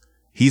teams.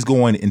 He's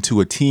going into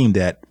a team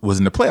that was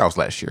in the playoffs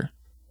last year.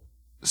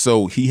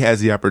 So he has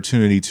the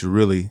opportunity to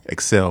really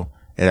excel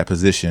at that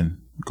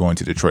position going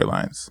to Detroit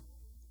Lions.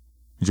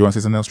 Did you want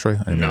to say something else, Trey?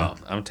 No,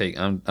 I'm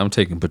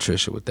taking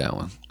Patricia with that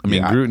one. I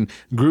mean,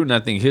 Gruden, I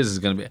think his is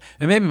going to be,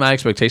 and maybe my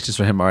expectations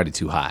for him are already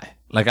too high.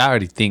 Like, I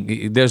already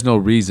think there's no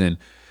reason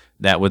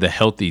that with a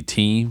healthy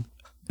team,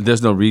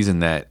 there's no reason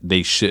that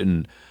they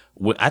shouldn't.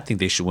 I think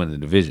they should win the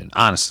division.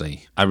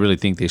 Honestly, I really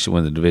think they should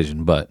win the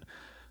division. But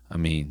I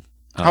mean,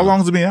 how long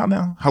has it been out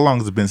now? How long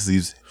has it been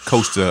since he's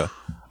coached a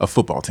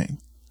football team?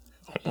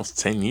 Almost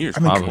 10 years.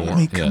 Come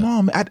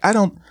on,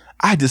 man.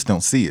 I just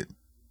don't see it.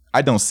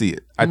 I don't see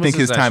it. I think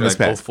his time has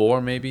passed.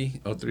 04 maybe?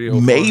 03,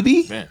 04?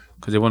 Maybe?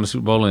 Because they won the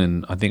Super Bowl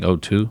in, I think,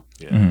 02.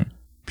 Yeah. Mm-hmm.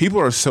 People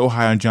are so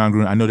high on John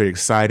Gruden. I know they're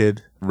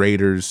excited.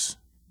 Raiders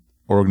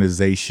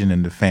organization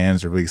and the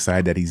fans are really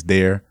excited that he's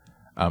there.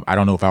 I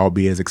don't know if I would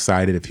be as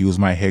excited if he was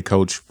my head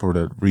coach for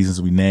the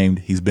reasons we named.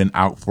 He's been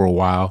out for a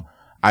while.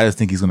 I just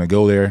think he's going to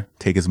go there,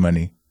 take his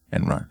money,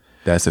 and run.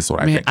 That's just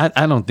what I think.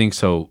 I don't think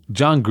so.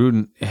 John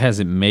Gruden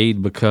hasn't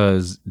made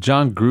because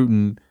John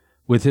Gruden,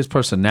 with his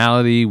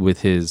personality,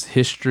 with his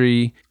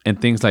history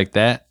and things like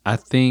that, I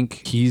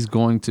think he's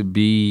going to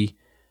be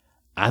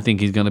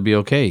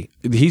okay.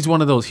 He's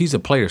one of those, he's a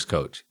player's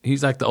coach.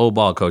 He's like the old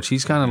ball coach.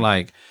 He's kind of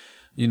like,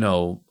 I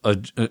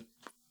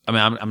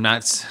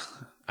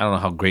don't know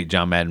how great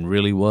John Madden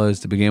really was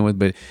to begin with,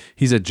 but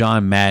he's a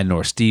John Madden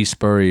or Steve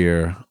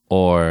Spurrier,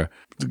 or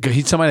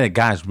he's somebody that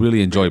guys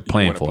really enjoy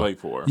playing for.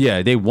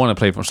 Yeah, they want to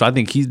play for. So I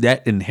think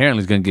that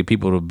inherently is going to get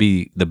people to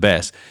be the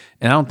best.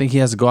 And I don't think he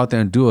has to go out there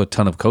and do a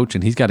ton of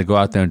coaching. He's got to go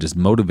out there and just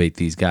motivate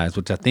these guys,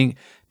 which I think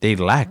they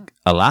lack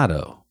a lot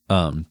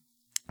of.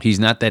 He's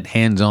not that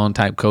hands-on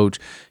type coach.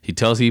 He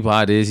tells people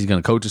how it is. He's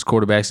going to coach his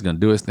quarterbacks. He's going to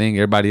do his thing.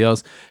 Everybody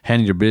else,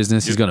 handle your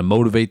business. He's going to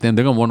motivate them.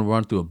 They're going to want to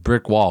run through a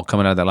brick wall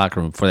coming out of that locker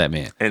room for that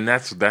man. And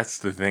that's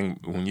the thing.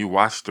 When you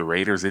watch the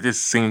Raiders, they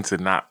just seem to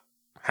not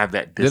have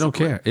that discipline.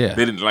 They don't care. Yeah.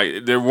 They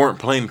didn't they weren't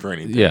playing for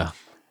anything. Yeah.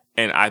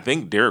 And I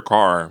think Derek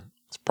Carr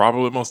is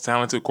probably the most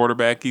talented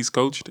quarterback he's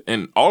coached.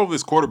 And all of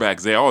his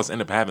quarterbacks, they always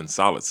end up having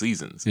solid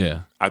seasons.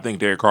 Yeah. I think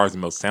Derek Carr is the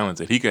most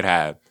talented. He could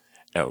have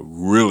a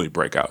really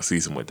breakout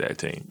season with that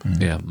team.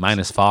 Yeah,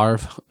 minus Favre,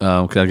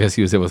 because I guess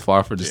he was there with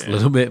Favre for just a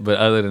little bit. But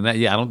other than that,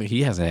 I don't think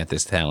he hasn't had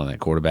this talent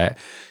at quarterback.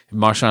 If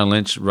Marshawn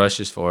Lynch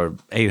rushes for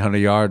 800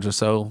 yards or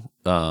so,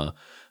 I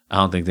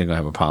don't think they're going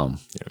to have a problem.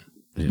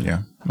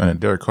 Yeah. And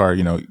Derek Carr,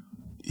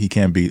 he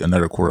can beat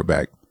another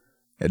quarterback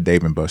at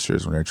Dave &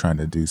 Buster's when they're trying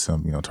to do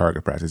some,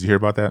 target practice. You hear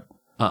about that?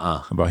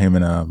 About him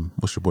and,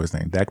 what's your boy's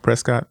name? Dak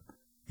Prescott?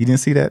 You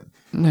didn't see that?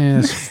 Man,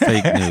 it's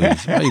fake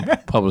news. Why are you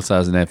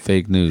publicizing that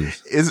fake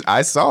news?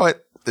 I saw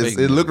it.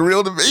 It looked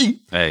real to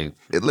me. Hey.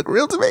 It looked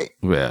real to me.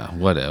 Yeah,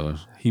 whatever.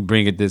 He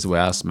bring it this way,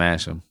 I'll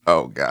smash him.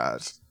 Oh,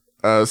 gosh.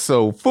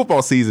 So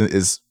football season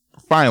is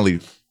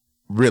finally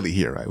really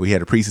here, right? We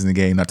had a preseason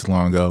game not too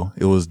long ago.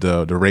 It was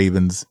the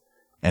Ravens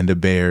and the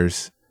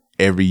Bears.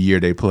 Every year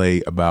they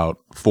play about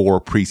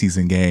 4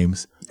 preseason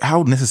games.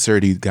 How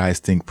necessary do you guys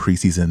think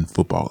preseason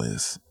football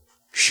is?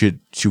 Should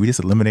we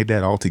just eliminate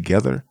that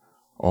altogether?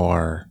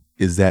 Or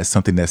is that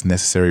something that's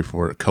necessary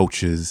for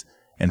coaches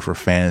and for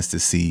fans to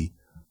see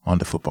on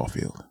the football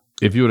field?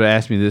 If you would have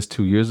asked me this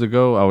 2 years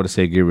ago, I would have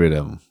said get rid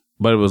of them.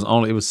 But it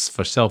was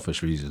for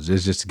selfish reasons.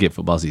 It's just to get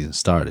football season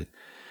started.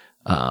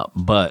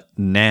 But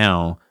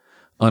now,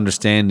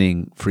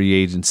 understanding free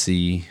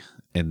agency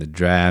and the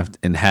draft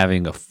and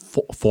having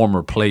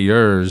former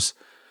players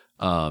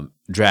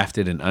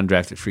drafted and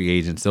undrafted free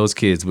agents, those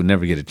kids would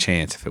never get a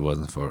chance if it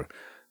wasn't for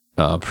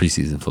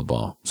preseason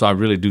football. So I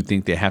really do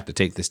think they have to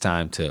take this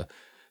time to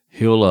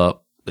heal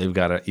up. They've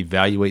got to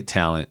evaluate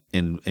talent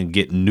and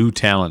get new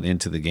talent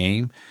into the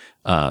game.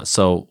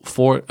 So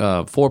four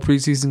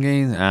preseason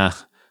games, I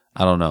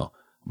don't know.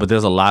 But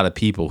there's a lot of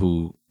people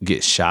who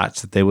get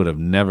shots that they would have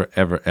never,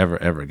 ever, ever,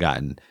 ever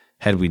gotten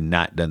had we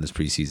not done this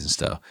preseason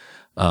stuff.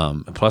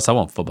 Plus, I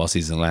want football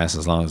season to last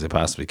as long as it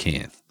possibly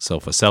can. So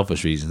for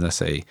selfish reasons, I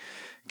say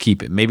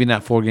keep it. Maybe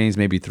not 4 games,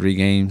 maybe 3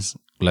 games.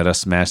 Let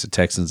us smash the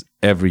Texans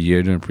every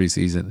year during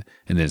preseason,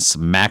 and then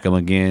smack them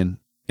again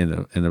in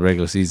the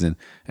regular season,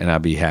 and I'll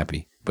be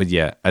happy. But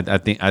yeah, I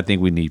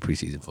think we need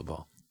preseason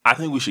football. I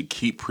think we should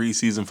keep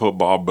preseason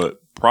football,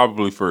 but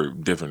probably for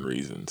different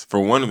reasons. For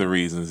one of the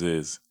reasons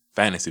is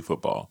fantasy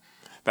football.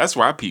 That's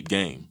where I peep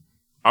game.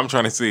 I'm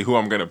trying to see who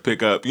I'm going to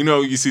pick up.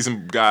 You see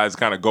some guys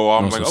kind of go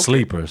off. I'm like, okay.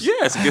 Sleepers.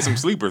 Yes, get some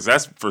sleepers.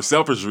 That's for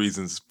selfish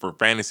reasons,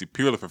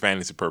 purely for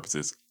fantasy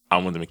purposes. I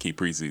want them to keep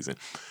preseason.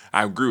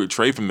 I agree with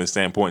Trey from the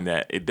standpoint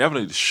that it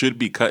definitely should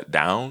be cut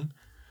down.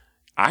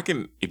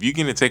 If you're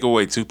going to take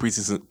away 2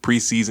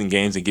 preseason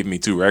games and give me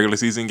 2 regular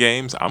season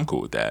games, I'm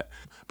cool with that.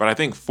 But I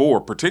think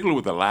 4, particularly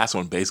with the last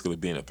one basically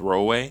being a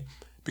throwaway,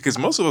 because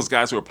most of those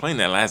guys who are playing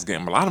that last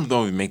game, a lot of them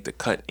don't even make the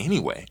cut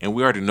anyway. And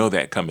we already know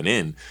that coming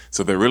in.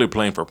 So they're really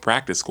playing for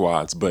practice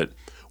squads. But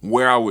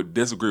where I would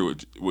disagree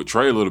with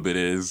Trey a little bit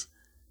is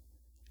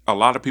a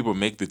lot of people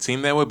make the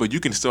team that way, but you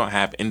can still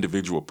have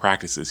individual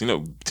practices. You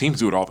know, teams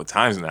do it all the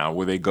times now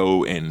where they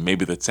go and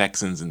maybe the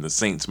Texans and the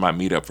Saints might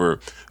meet up for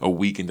a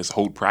week and just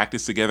hold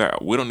practice together.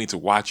 We don't need to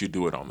watch you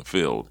do it on the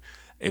field.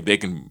 If they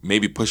can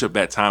maybe push up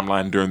that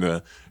timeline during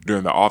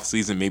the off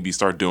season, maybe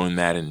start doing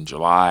that in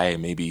July,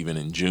 maybe even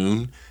in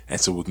June,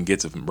 and so we can get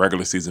to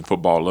regular season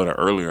football a little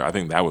earlier, I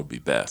think that would be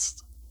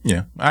best.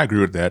 Yeah, I agree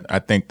with that. I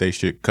think they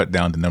should cut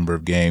down the number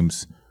of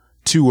games,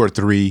 2 or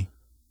 3,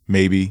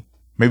 maybe.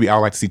 Maybe I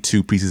would like to see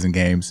 2 preseason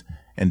games,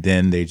 and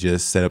then they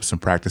just set up some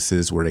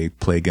practices where they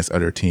play against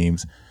other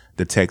teams,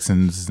 the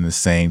Texans and the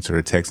Saints, or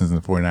the Texans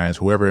and the 49ers,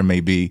 whoever it may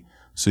be,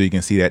 so you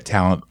can see that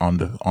talent on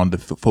the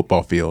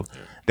football field.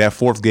 Yeah. That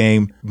 4th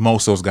game,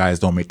 most of those guys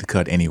don't make the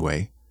cut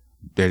anyway.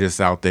 They're just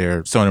out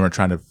there. Some of them are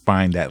trying to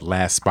find that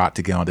last spot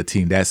to get on the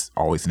team. That's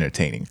always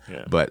entertaining.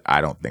 Yeah. But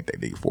I don't think they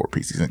need 4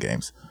 preseason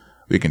games.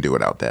 We can do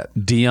without that.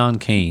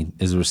 Deion Kane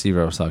is the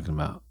receiver I was talking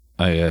about.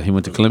 He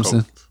went to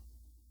Clemson.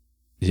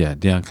 Yeah,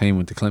 Deion Kane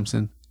went to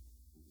Clemson.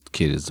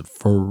 Kid is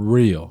for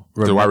real.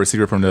 The wide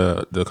receiver from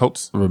the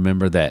Colts?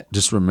 Remember that.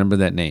 Just remember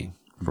that name.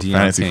 For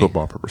fantasy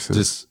football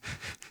purposes.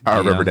 I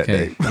remember that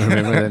name.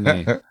 Remember that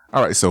name.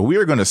 All right, so we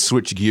are going to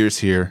switch gears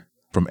here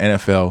from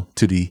NFL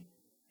to the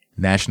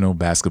National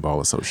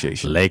Basketball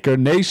Association. Laker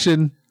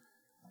Nation.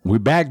 We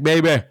back,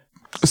 baby.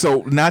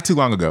 So not too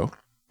long ago,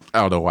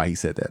 I don't know why he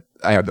said that.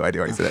 I have no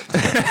idea why he said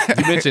that.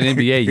 You mentioned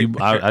NBA.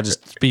 I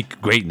just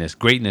speak greatness.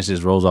 Greatness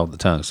just rolls off the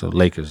tongue. So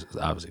Lakers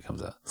obviously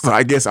comes out. So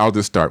I guess I'll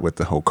just start with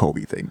the whole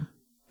Kobe thing.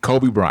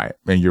 Kobe Bryant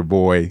and your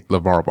boy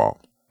LeVar Ball.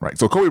 Right.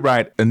 So Kobe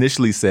Bryant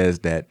initially says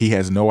that he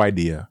has no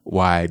idea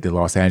why the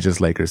Los Angeles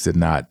Lakers did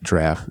not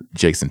draft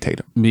Jason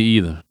Tatum. Me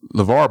either.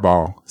 LeVar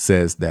Ball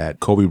says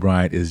that Kobe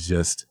Bryant is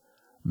just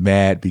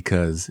mad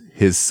because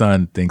his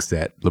son thinks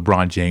that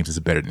LeBron James is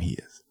better than he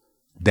is.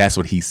 That's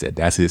what he said.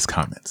 That's his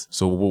comments.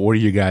 So what are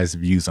your guys'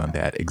 views on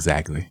that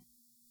exactly?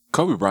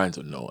 Kobe Bryant's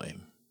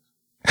annoying.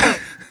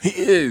 He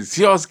is.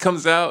 He always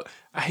comes out.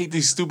 I hate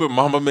these stupid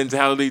mama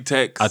mentality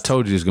texts. I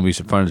told you there's going to be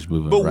some furniture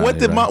moving. But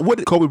what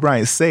did Kobe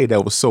Bryant say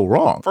that was so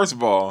wrong? First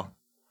of all,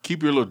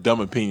 keep your little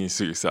dumb opinions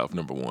to yourself,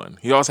 number one.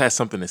 He always has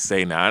something to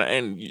say now.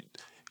 And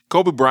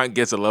Kobe Bryant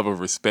gets a level of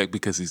respect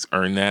because he's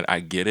earned that. I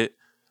get it.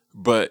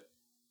 But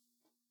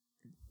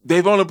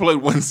they've only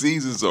played 1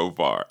 season so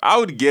far. I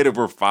would get it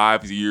for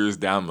 5 years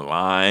down the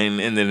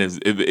line. And then if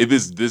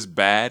it's this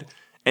bad,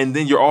 and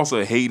then you're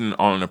also hating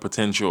on a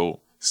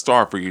potential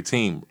star for your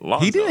team.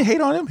 Lonzo. He didn't hate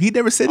on him. He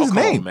never said his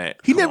name.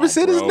 He never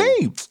said his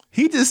name.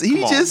 He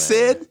just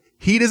said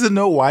he doesn't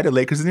know why the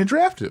Lakers didn't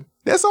draft him.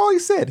 That's all he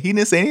said. He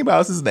didn't say anything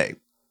about his name.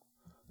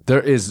 There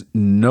is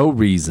no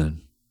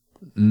reason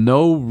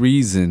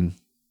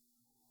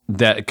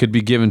that could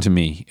be given to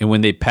me. And when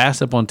they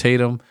passed up on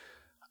Tatum,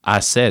 I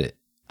said it.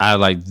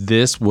 I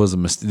this was a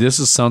mistake. This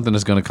is something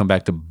that's going to come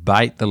back to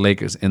bite the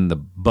Lakers in the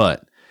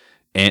butt.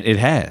 And it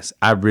has.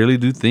 I really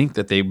do think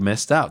that they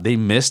missed out. They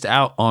missed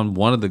out on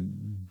one of the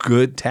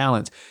good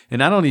talents.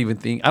 And I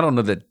don't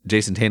know that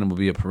Jason Tatum will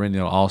be a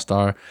perennial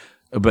all-star,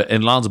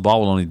 and Lonzo Ball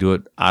will only do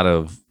it I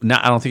don't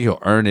think he'll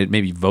earn it.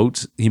 Maybe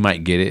votes, he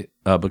might get it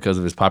because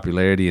of his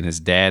popularity and his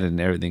dad and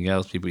everything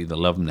else. People either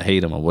love him or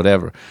hate him or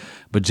whatever.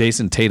 But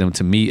Jason Tatum,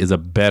 to me, is a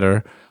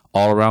better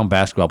all-around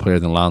basketball player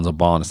than Lonzo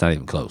Ball, and it's not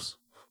even close.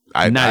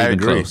 I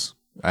agree. Close.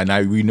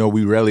 And we know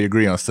we rarely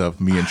agree on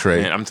stuff, me and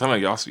Trey. Man, I'm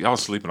telling you, y'all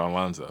sleeping on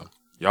Lonzo.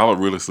 Y'all are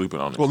really sleeping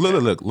on it. Well,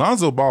 look.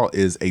 Lonzo Ball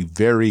is a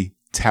very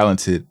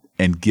talented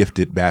and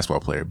gifted basketball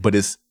player, but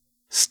it's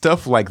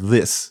stuff like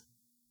this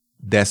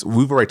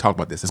we've already talked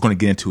about this. It's going to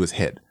get into his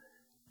head.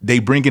 They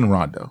bring in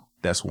Rondo.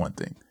 That's one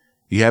thing.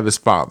 You have his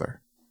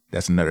father.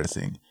 That's another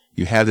thing.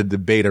 You have the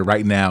debater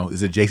right now.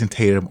 Is it Jason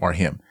Tatum or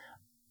him?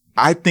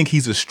 I think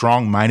he's a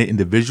strong-minded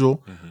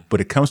individual,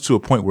 but it comes to a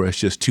point where it's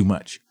just too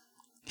much.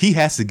 He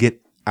has to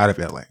get out of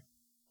LA.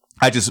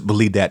 I just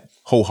believe that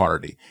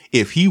wholeheartedly.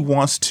 If he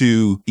wants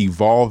to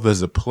evolve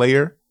as a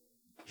player,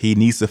 he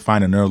needs to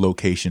find another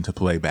location to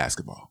play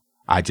basketball.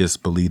 I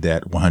just believe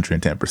that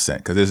 110%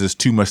 because there's just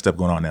too much stuff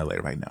going on in LA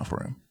right now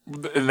for him.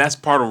 And that's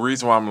part of the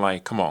reason why I'm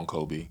like, come on,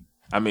 Kobe.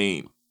 I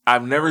mean,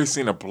 I've never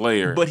seen a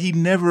player. But he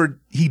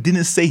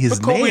didn't say his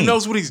name. But Kobe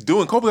knows what he's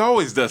doing. Kobe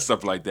always does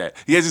stuff like that.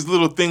 He has these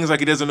little things like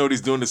he doesn't know what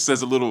he's doing that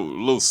says a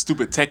little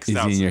stupid text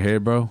out. Is he in your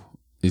head, bro?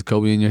 Is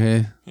Kobe in your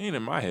head? He ain't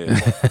in my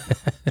head.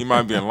 He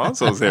might be in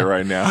Lonzo's head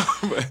right now.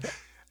 But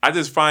I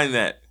just find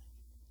that,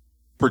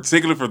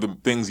 particularly for the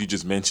things you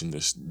just mentioned,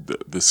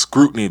 the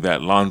scrutiny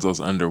that Lonzo's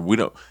under,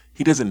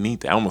 he doesn't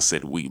need that. I almost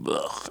said we.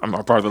 Ugh, I'm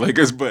not part of the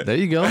Lakers, but there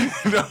you go.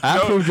 I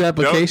approved your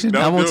application.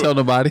 I won't tell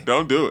nobody.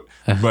 Don't do it.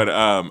 But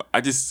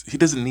he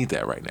doesn't need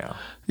that right now.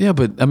 Yeah,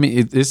 but I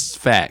mean, it's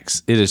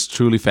facts. It is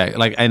truly fact.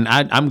 And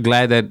I'm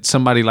glad that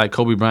somebody like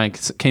Kobe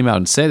Bryant came out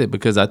and said it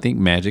because I think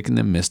Magic and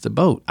them missed the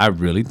boat. I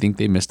really think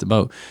they missed the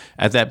boat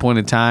at that point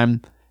in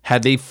time.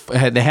 Had they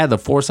had the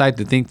foresight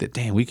to think that,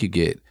 damn, we could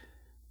get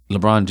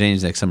LeBron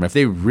James next summer. If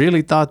they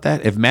really thought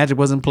that, if Magic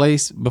was in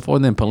place before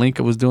then, Pelinka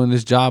was doing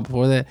this job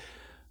before that,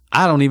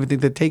 I don't even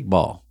think they'd take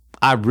Ball.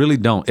 I really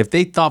don't. If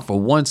they thought for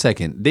 1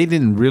 second, they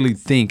didn't really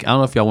think. I don't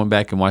know if y'all went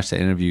back and watched that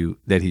interview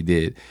that he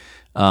did.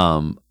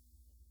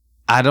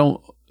 I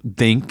don't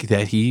think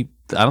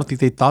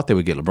they thought they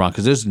would get LeBron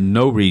because there's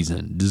no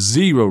reason,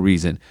 zero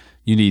reason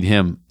you need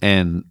him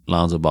and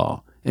Lonzo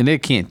Ball. And they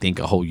can't think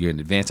a whole year in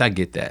advance. I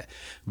get that.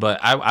 But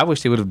I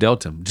wish they would have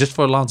dealt him just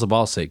for Lonzo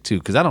Ball's sake, too,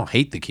 because I don't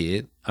hate the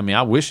kid. I mean,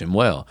 I wish him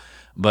well,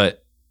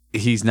 but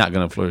he's not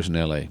going to flourish in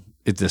L.A.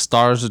 If the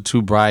stars are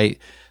too bright,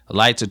 the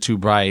lights are too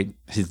bright,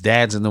 his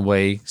dad's in the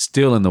way,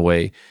 still in the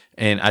way,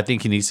 and I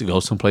think he needs to go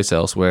someplace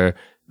else where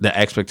the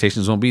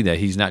expectations won't be there.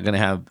 He's not going to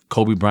have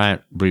Kobe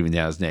Bryant breathing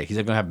down his neck. He's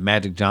not going to have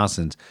Magic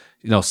Johnson's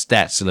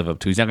stats to live up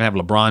to. He's not going to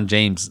have LeBron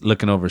James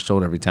looking over his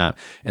shoulder every time.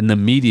 And the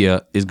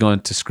media is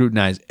going to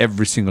scrutinize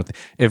every single thing.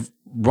 If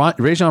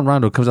Rajon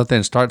Rondo comes out there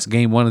and starts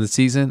game 1 of the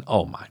season,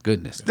 oh my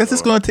goodness. That's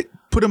just going to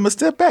put him a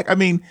step back. I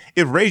mean,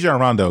 if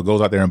Rajon Rondo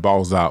goes out there and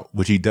balls out,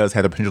 which he does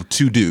have the potential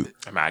to do.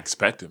 I mean, I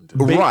expect him to.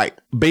 Right.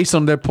 Based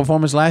on their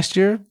performance last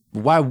year,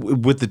 why,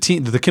 with the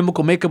team, the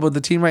chemical makeup of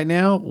the team right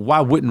now,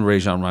 why wouldn't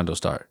Rajon Rondo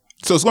start?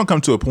 So it's going to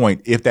come to a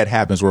point, if that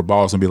happens, where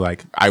Ball's going to be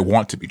like, I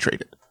want to be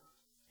traded.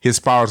 His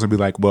father's going to be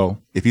like,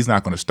 well, if he's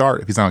not going to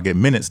start, if he's not going to get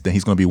minutes, then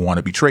he's going to want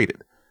to be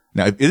traded.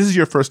 Now, if this is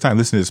your first time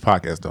listening to this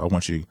podcast, though, I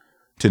want you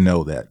to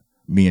know that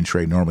me and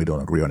Trey normally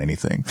don't agree on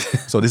anything.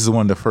 So this is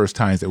one of the first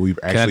times that we've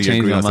actually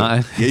agreed on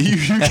something. Yeah, you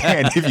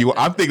can if you want.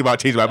 I'm thinking about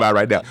changing my mind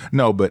right now.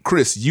 No, but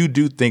Chris, you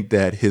do think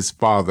that his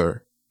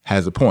father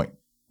has a point.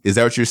 Is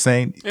that what you're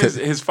saying?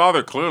 His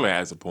father clearly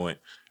has a point.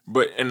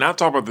 And I've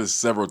talked about this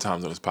several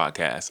times on this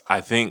podcast.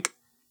 I think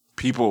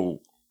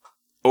people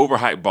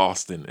overhype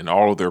Boston and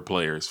all of their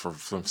players for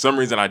some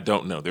reason I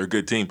don't know. They're a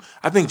good team.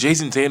 I think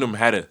Jason Tatum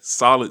had a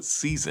solid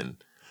season,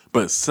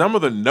 but some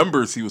of the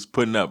numbers he was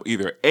putting up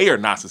either A, are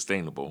not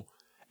sustainable.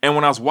 And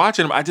when I was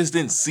watching him, I just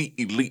didn't see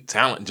elite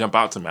talent jump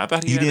out to me. I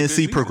thought you didn't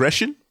see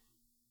progression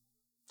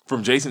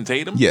from Jason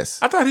Tatum. Yes,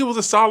 I thought he was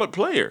a solid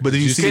player. But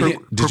did you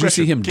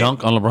see him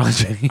dunk on LeBron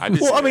James?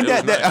 Well, I mean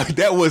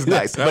that was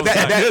nice, but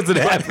that doesn't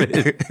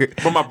happen.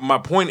 But my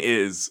point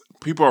is,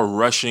 people are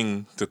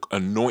rushing to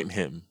anoint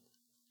him,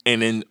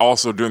 and then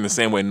also doing the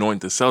same way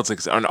anoint the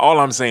Celtics. And all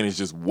I'm saying is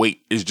just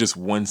wait. It's just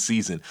one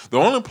season. The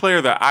only player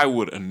that I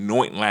would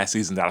anoint last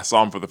season that I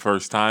saw him for the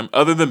first time,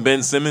 other than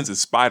Ben Simmons, is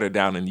Spider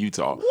down in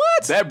Utah.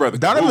 What? That brother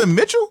Donovan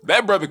Mitchell?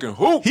 That brother can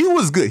hoop. He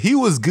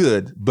was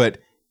good, but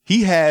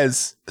he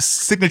has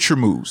signature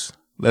moves.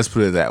 Let's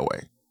put it that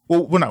way.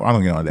 Well, I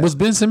don't get on that. Was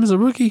Ben Simmons a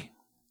rookie?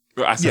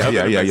 I said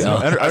yeah.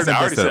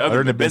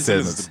 Other than Ben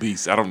Simmons is the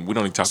beast. We don't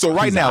even talk. So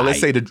right now, let's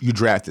say that you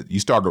drafted, you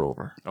started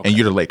over, and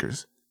you're the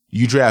Lakers.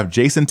 You draft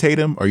Jason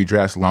Tatum or you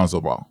draft Lonzo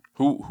Ball?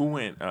 Who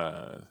went?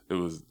 It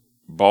was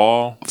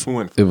Ball. Who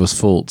went? It was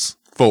Fultz.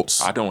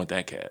 I don't want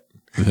that cat.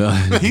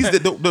 He's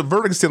the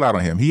verdict's still out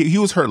on him. He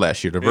was hurt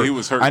last year. He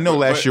was hurt. I know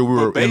last year we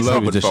were in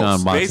love with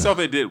Fultz. Based off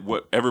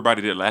what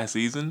everybody did last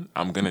season,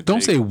 I'm gonna.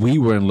 Don't say we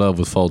were in love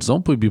with Fultz.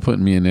 Don't be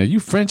putting me in there. You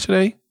French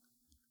today?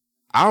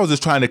 I was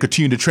just trying to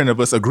continue the trend of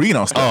us agreeing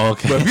on stuff. Oh,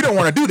 okay. But if you don't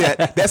want to do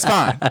that, that's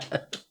fine.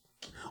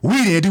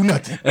 We didn't do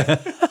nothing.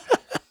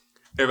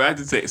 If I had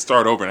to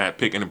start over and I had to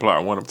pick any player I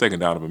want, I'm taking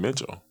Donovan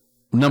Mitchell.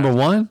 Number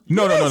one?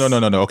 No.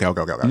 Okay.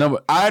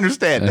 I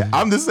understand that.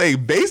 I'm just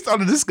saying, based on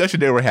the discussion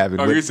they were having,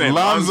 you're saying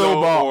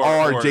Lonzo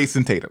Ball or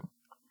Jason Tatum,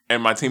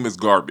 and my team is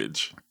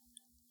garbage.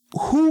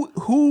 Who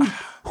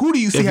do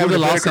you see having the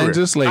Los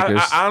Angeles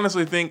Lakers? I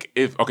honestly think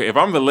if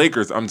I'm the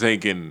Lakers, I'm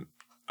taking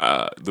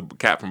the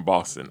cat from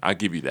Boston. I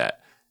give you that.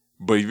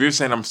 But if you're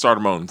saying I'm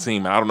starting my own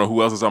team and I don't know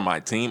who else is on my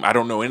team, I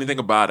don't know anything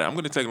about it, I'm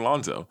going to take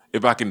Lonzo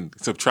if I can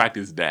subtract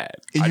his dad.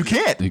 You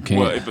can't.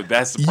 Well, if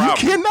that's the problem.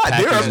 You cannot.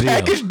 They're a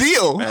package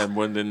deal.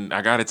 And then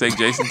I got to take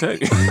Jason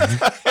Tatum.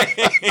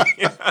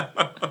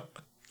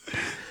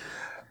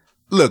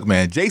 Look,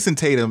 man, Jason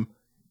Tatum,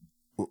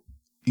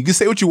 you can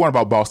say what you want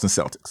about Boston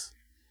Celtics.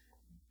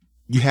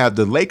 You have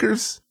the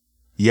Lakers,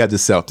 you have the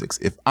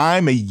Celtics. If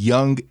I'm a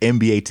young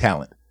NBA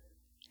talent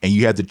and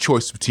you have the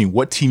choice between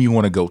what team you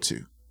want to go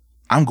to,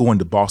 I'm going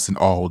to Boston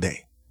all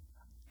day.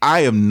 I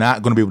am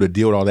not going to be able to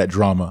deal with all that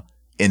drama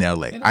in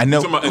LA. I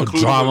know.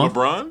 Including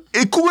LeBron?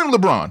 Including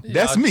LeBron. Yeah,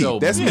 that's me.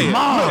 That's me.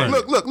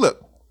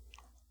 Look.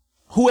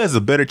 Who has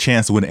a better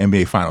chance to win the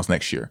NBA Finals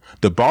next year?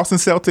 The Boston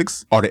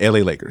Celtics or the LA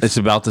Lakers? It's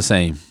about the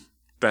same.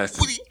 Get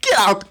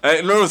out.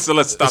 So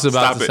let's stop. It's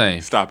about the it.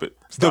 same. Stop it.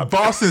 The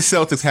Boston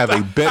Celtics have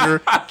a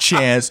better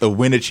chance of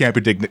winning the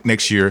championship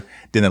next year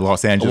than the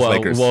Los Angeles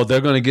Lakers. Well,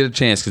 they're going to get a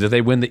chance because if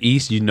they win the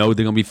East, they're going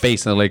to be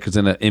facing the Lakers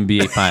in the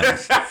NBA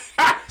Finals.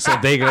 So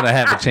they're going to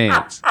have a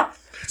chance.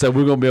 So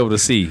we're going to be able to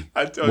see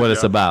what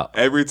it's about.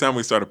 Every time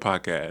we start a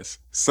podcast,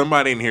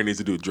 somebody in here needs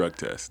to do a drug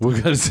test. We're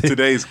going to see.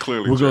 Today's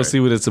clearly we're going to see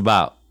what it's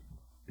about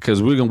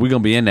because we're going to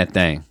be in that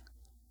thing.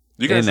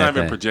 You guys not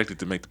even projected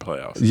to make the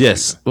playoffs.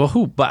 Yes. Well,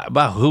 who?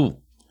 By who?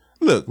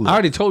 Look, I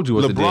already told you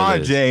what the deal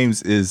is. LeBron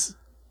James is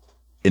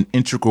an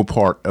integral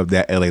part of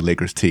that LA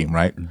Lakers team,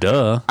 right?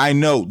 Duh. I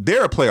know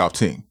they're a playoff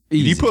team.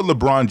 Easy. If you put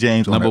LeBron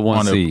James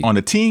on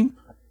a team,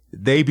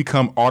 they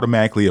become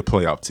automatically a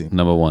playoff team.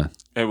 Number one.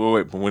 Hey,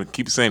 but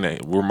keep saying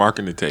that. We're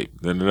marking the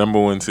tape. The number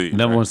one seed.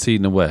 Number one seed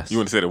in the West. You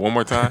want to say that one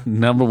more time?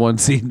 Number one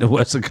seed in the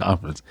Western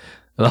Conference.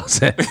 I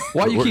said,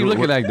 why you keep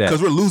looking like that?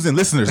 Because we're losing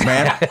listeners,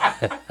 man.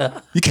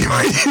 you keep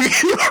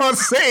on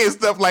saying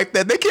stuff like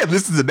that. They can't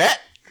listen to that.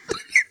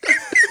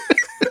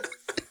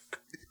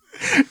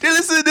 They're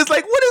listening to this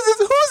like, what is this?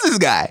 Who's this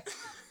guy?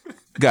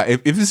 Guy,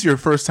 if this is your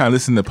first time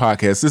listening to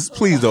podcasts,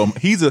 please don't.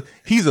 He's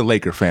a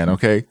Laker fan,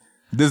 okay?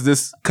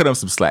 This cut him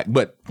some slack.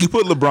 But you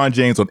put LeBron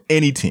James on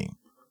any team,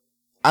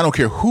 I don't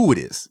care who it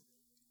is,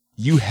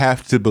 you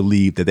have to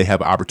believe that they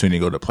have an opportunity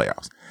to go to the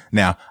playoffs.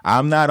 Now,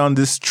 I'm not on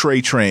this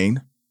Trey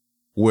train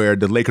where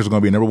the Lakers are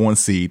going to be a number one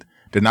seed.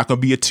 They're not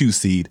going to be a 2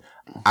 seed.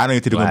 I don't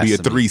even think they're going to be a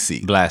 3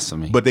 seed.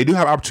 Blasphemy. But they do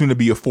have an opportunity to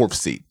be a 4th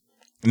seed.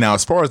 Now,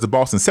 as far as the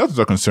Boston Celtics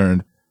are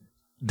concerned,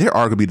 they're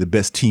arguably the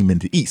best team in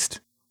the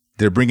East.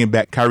 They're bringing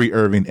back Kyrie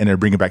Irving and they're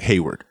bringing back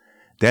Hayward.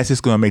 That's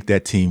just going to make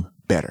that team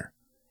better.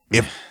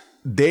 If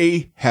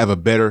they have a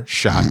better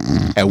shot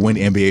at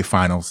winning NBA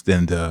Finals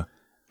than the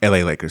LA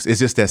Lakers. It's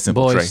just that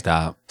simple. Boy, Trey.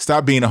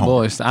 Stop being a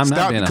homer. Boy, I'm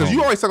not being a homer. Because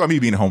you always talk about me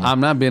being a homer.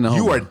 I'm not being a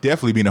homer. You are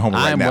definitely being a homer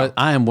right now.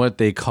 I am what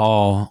they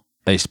call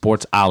a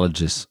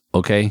sportsologist,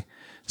 okay?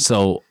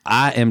 So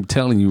I am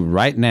telling you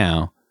right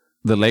now,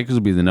 the Lakers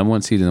will be the number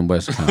one seed in the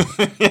Western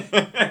Conference.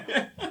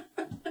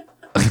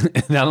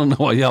 And I don't know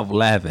why y'all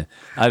laughing.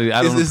 I don't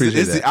appreciate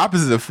it's that. the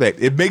opposite effect.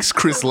 It makes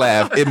Chris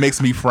laugh. It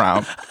makes me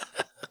frown.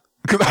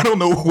 Because I don't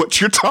know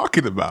what you're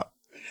talking about.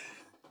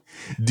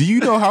 Do you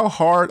know how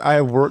hard I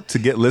have worked to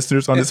get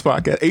listeners on this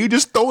podcast? And you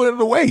just throwing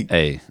it away.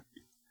 Hey,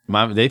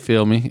 they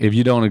feel me. If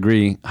you don't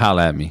agree,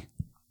 holla at me.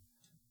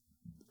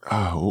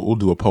 Oh, we'll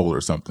do a poll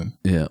or something.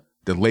 Yeah.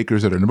 The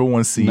Lakers are the number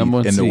one seed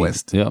in the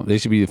West. Yeah, they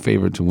should be the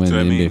favorite to win the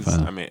NBA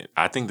Finals. I mean,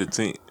 I think the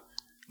team.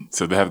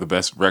 So they have the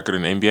best record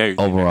in the NBA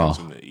overall.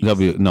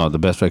 The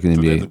best record in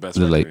the NBA.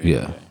 The Lakers.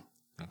 Yeah.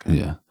 Okay.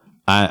 Yeah.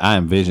 I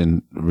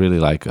envision really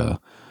like a.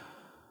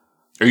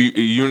 Are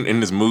you in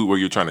this mood where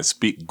you're trying to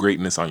speak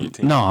greatness on your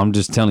team? No, I'm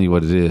just telling you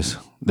what it is.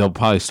 They'll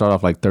probably start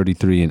off like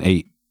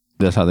 33-8.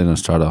 That's how they're going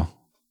to start off.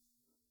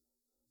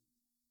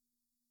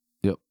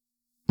 Yep.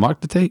 Mark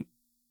the tape.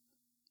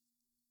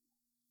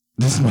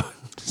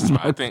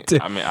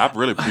 I've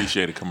really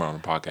appreciated coming on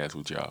the podcast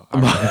with y'all.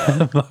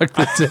 Mark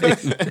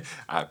the tape.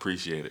 I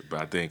appreciate it,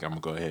 but I think I'm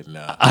gonna go ahead and.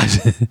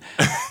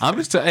 I'm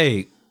just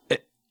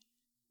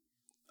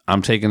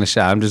I'm taking a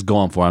shot. I'm just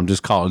going for it. I'm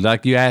just calling.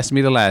 Like you asked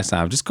me the last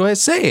time. Just go ahead and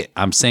say it.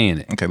 I'm saying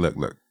it. Okay, look.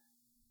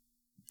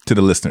 To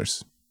the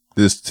listeners.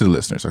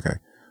 Okay.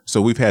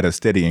 So we've had a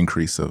steady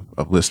increase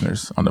of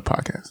listeners on the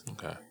podcast.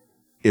 Okay.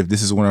 If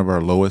this is one of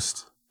our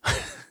lowest,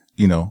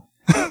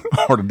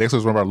 or the next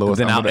one's one of our lowest,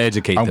 then I'll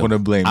educate them. I'm going to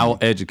blame you. I will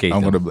educate them.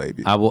 I'm going to blame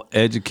you. I will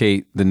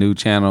educate the new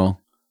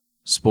channel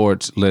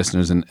sports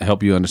listeners and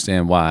help you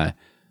understand why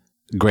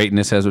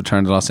greatness has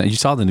returned to Los Angeles. You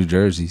saw the New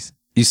Jerseys.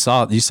 You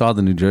saw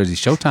the New Jersey.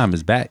 Showtime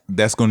is back.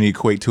 That's going to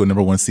equate to a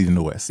number one seed in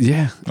the West.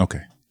 Yeah.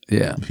 Okay.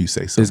 Yeah. If you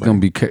say so. It's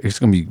going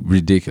to be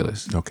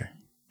ridiculous. Okay.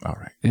 All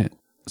right. Yeah.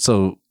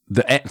 So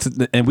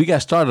and we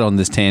got started on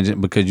this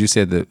tangent because you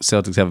said the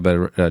Celtics have a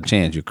better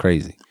chance. You're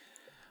crazy.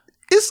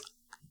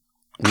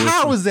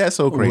 How is that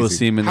so crazy? We'll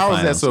see him in the finals.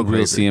 How is that so crazy?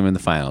 We'll see him in the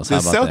finals. The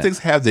Celtics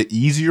have the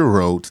easier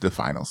road to the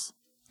finals.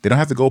 They don't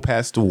have to go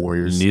past the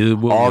Warriors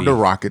or the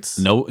Rockets.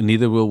 No,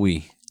 neither will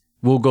we.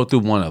 We'll go through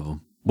one of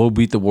them. We'll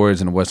beat the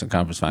Warriors in the Western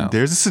Conference Finals.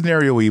 There's a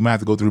scenario where you might have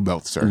to go through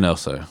both, sir. No,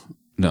 sir.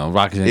 No,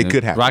 Rockets. It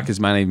could happen. Rockets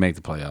might not even make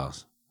the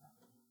playoffs.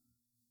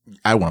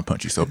 I want to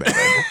punch you so bad.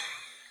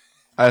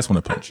 I just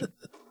want to punch you.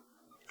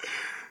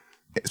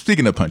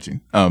 Speaking of punching,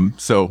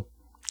 so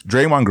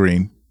Draymond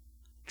Green,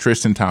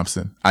 Tristan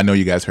Thompson. I know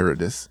you guys heard of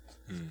this.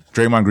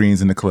 Draymond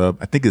Green's in the club.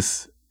 I think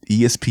it's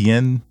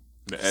ESPN,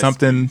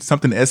 something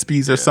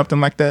ESPYs or something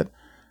like that.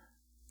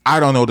 I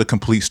don't know the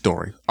complete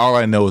story. All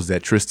I know is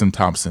that Tristan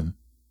Thompson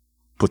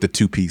put the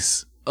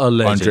 2-piece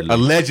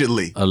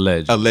allegedly.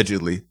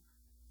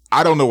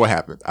 I don't know what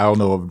happened. I don't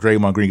know if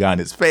Draymond Green got in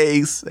his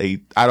face.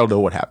 I don't know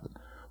what happened.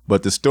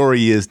 But the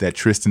story is that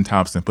Tristan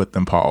Thompson put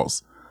them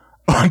paws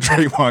on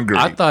Draymond Green.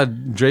 I thought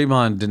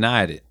Draymond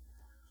denied it.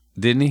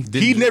 Didn't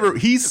he?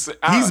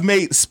 He's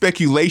made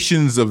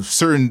speculations of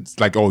certain,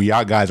 like, oh,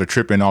 y'all guys are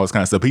tripping, all this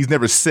kind of stuff. But he's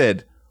never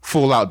said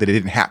full out that it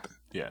didn't happen.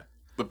 Yeah.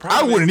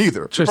 I wouldn't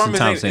either. Tristan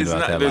Thompson ain't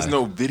about that There's life.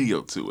 No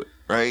video to it,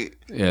 right?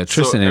 Yeah,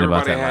 Tristan ain't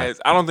about that life.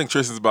 I don't think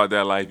Tristan's about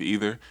that life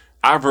either.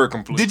 I've heard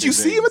completely. Did you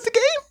see him at the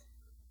game?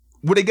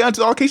 When they got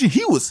into the altercation,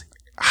 he was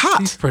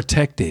hot. He's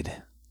protected.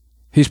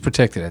 He's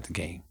protected at the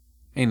game.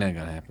 Ain't nothing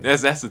gonna happen.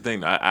 That's the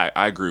thing. I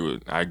agree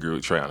with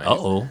Trey on that.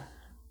 Uh-oh.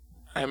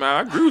 Hey man,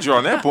 I agree with you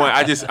on that point.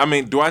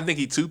 Do I think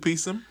he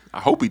 2-pieced him? I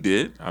hope he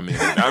did.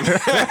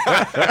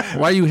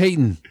 Why are you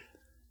hating?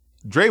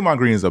 Draymond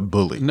Green is a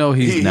bully. No,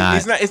 he's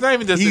not. It's not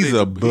even just he's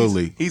a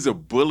bully. He's a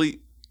bully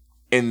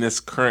in this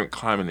current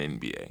climate in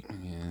the NBA.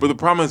 Yeah. But the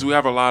problem is we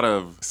have a lot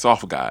of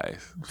soft guys.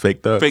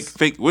 Fake thugs.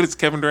 Fake. What does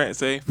Kevin Durant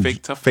say?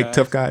 Fake tough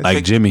guys.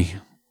 Like Jimmy.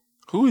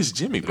 Who is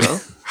Jimmy, bro?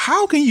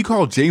 How can you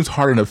call James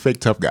Harden a fake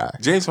tough guy?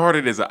 James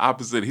Harden is the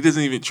opposite. He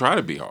doesn't even try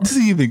to be hard. He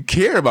doesn't even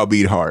care about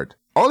being hard.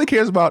 All he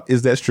cares about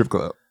is that strip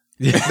club.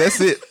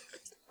 That's it.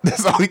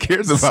 That's all he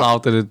cares about.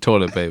 Salted in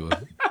toilet paper.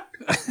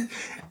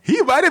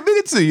 He might admit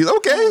it to you.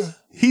 Okay.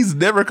 He's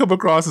never come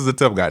across as a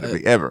tough guy to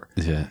me, ever.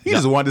 Yeah. He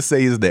just wanted to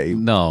say his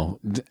name. No.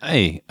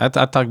 Hey, I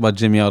talk about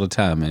Jimmy all the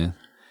time, man.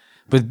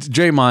 But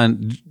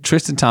Draymond,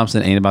 Tristan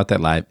Thompson ain't about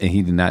that life, and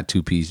he did not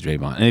two-piece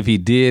Draymond. And if he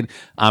did,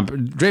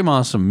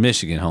 Draymond's from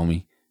Michigan,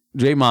 homie.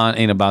 Draymond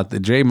ain't about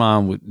that.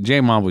 Draymond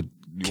would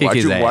kick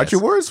his ass. Watch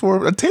your words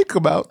for a take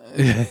about.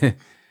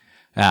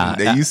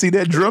 Then you see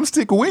that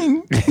drumstick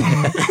wing.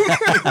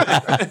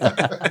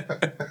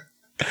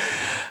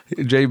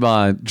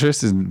 Draymond,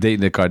 Tristan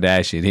dating a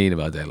Kardashian. He ain't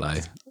about that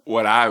life.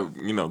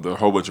 The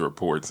whole bunch of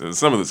reports, and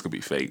some of this could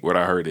be fake. What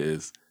I heard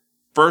is,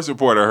 first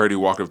report I heard, he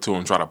walked up to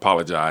him trying to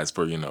apologize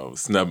for,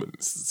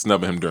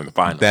 snubbing him during the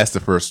final. That's the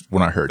first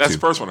one I heard, That's the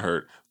first one I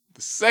heard.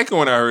 The second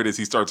one I heard is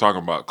he started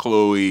talking about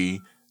Khloe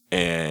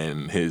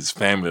and his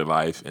family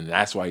life, and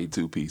that's why he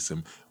two-pieced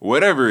him.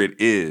 Whatever it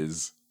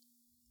is,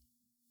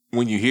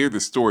 when you hear the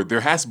story,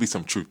 there has to be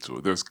some truth to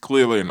it. There's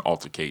clearly an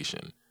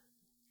altercation.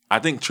 I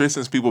think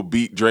Tristan's people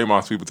beat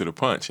Draymond's people to the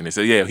punch, and they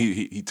said, yeah,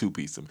 he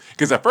two-pieced him.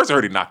 Because at first I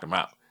heard he knocked him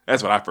out.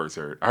 That's what I first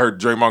heard. I heard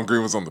Draymond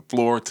Green was on the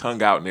floor,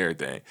 tongue out and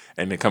everything,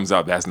 and it comes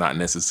out that's not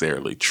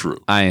necessarily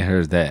true. I ain't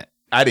heard that.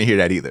 I didn't hear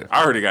that either.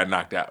 I heard he got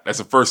knocked out. That's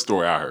the first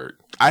story I heard.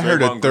 I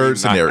heard a third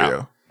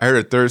scenario. I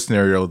heard a third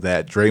scenario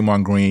that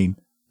Draymond Green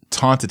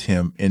taunted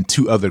him in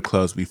 2 other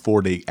clubs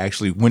before they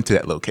actually went to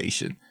that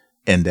location,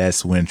 and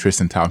that's when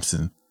Tristan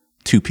Thompson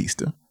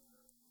two-pieced him.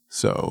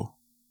 So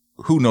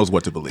who knows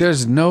what to believe?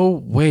 There's no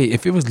way.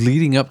 If it was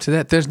leading up to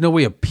that, there's no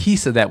way a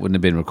piece of that wouldn't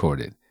have been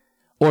recorded.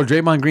 Or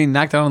Draymond Green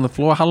knocked out on the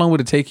floor. How long would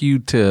it take you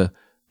to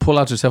pull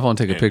out your cell phone and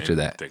take a picture of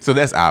that? So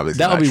that's obviously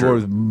that would be true.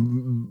 worth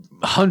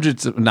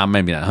hundreds,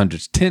 maybe not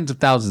hundreds, tens of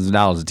thousands of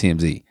dollars to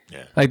TMZ.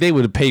 Yeah. Like they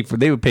would pay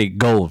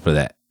gold for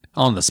that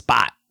on the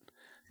spot.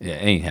 Yeah,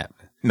 it ain't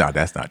happening. No,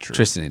 that's not true.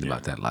 Tristan ain't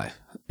about that life.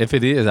 If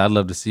it is, I'd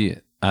love to see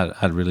it.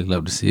 I'd really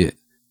love to see it.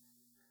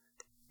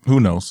 Who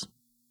knows?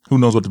 Who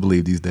knows what to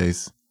believe these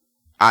days?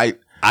 I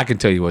can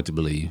tell you what to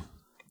believe.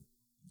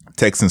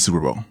 Texans Super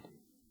Bowl.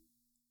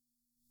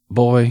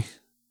 Boy.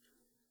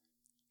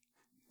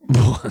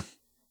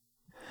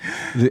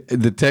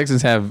 The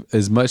Texans have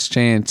as much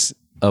chance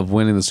of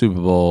winning the Super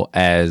Bowl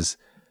as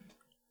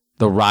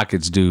the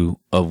Rockets do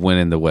of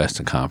winning the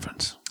Western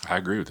Conference. I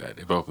agree with that.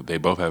 They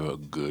both have a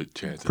good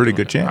chance. Pretty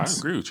good chance. I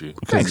agree with you.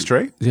 Thanks,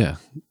 Trey. Yeah,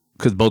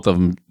 because both of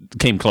them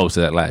came close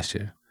to that last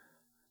year.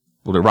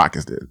 Well, the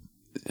Rockets did.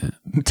 Yeah.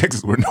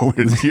 Texas were nowhere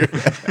near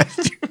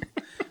that.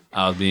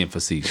 I was being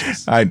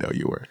facetious. I know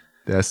you were.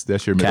 That's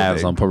your middle Cavs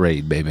name. on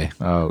parade, baby.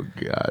 Oh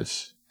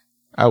gosh,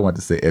 I want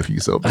to say F you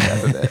so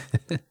bad for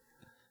that.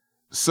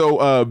 So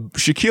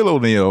Shaquille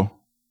O'Neal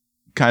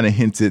kind of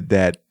hinted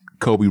that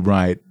Kobe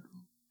Bryant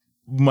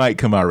might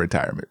come out of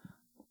retirement,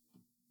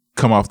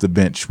 come off the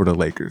bench for the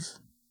Lakers.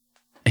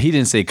 He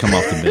didn't say come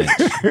off the bench.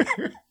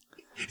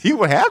 He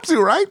would have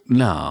to, right?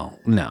 No.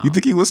 You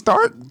think he would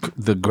start?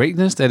 The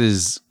greatness that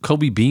is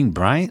Kobe Bean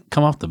Bryant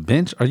come off the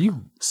bench? Are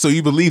you? So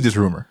you believe this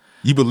rumor?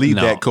 You believe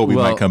that Kobe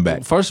might come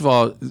back? First of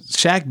all,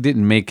 Shaq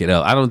didn't make it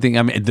up. I don't think.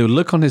 I mean, the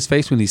look on his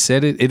face when he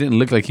said it, it didn't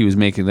look like he was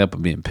making it up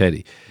and being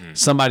petty.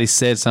 Somebody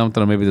said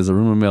something, or maybe there's a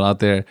rumor mill out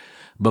there.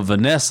 But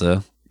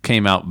Vanessa Bryant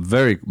came out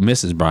very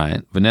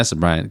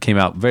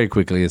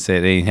quickly and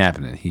said it ain't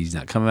happening. He's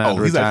not coming out.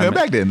 Oh, he's not coming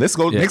back then. Let's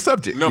go next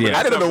subject. No, but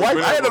I didn't know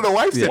the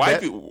wife said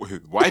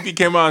that. Wifey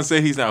came out and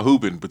said he's not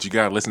hooping, but you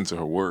gotta listen to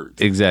her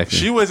words. Exactly.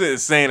 She wasn't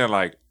saying it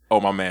like, oh,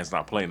 my man's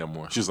not playing no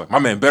more. She was like, my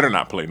man better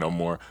not play no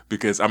more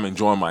because I'm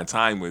enjoying my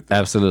time with him.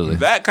 Absolutely.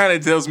 That kind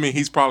of tells me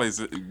he's probably,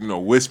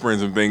 whispering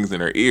some things in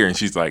her ear, and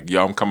she's like,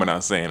 yo, I'm coming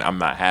out saying I'm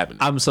not having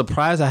it. I'm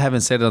surprised I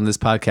haven't said it on this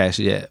podcast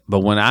yet,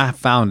 but when I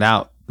found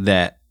out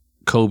that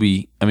that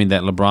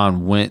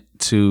LeBron went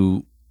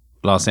to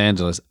Los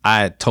Angeles, I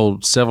had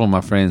told several of my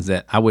friends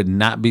that I would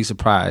not be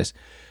surprised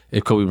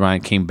if Kobe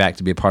Bryant came back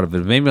to be a part of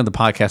it. Maybe on the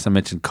podcast I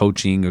mentioned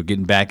coaching or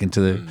getting back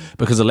into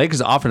because the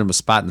Lakers offered him a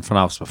spot in the front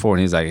office before,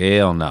 and he's like,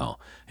 hell no.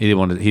 He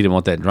didn't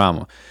want that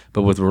drama.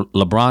 But with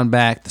LeBron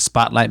back, the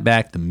spotlight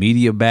back, the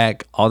media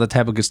back, all the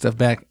type of good stuff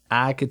back,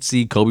 I could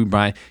see Kobe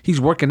Bryant. He's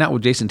working out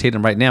with Jason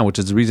Tatum right now, which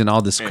is the reason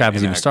all this crap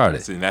has even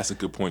started. And that's a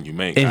good point you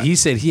make. And he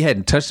said he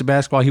hadn't touched the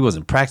basketball. He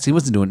wasn't practicing. He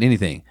wasn't doing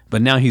anything.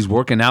 But now he's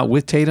working out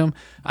with Tatum.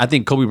 I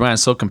think Kobe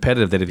Bryant's so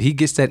competitive that if he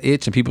gets that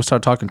itch and people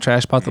start talking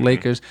trash about the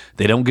Lakers,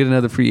 they don't get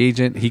another free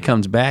agent, he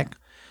comes back.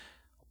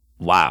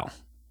 Wow.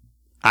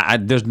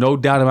 There's no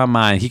doubt in my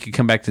mind he could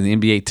come back to the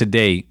NBA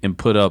today and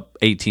put up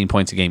 18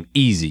 points a game.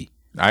 Easy.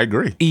 I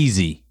agree.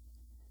 Easy.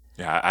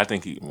 Yeah, I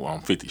think he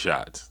won 50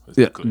 shots.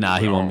 Yeah,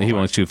 he won't. He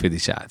won't shoot 50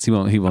 shots. He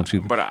won't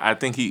shoot. But I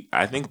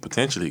think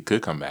potentially he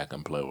could come back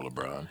and play with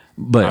LeBron.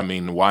 But I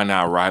mean, why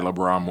not ride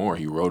LeBron more?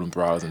 He rode him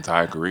throughout his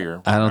entire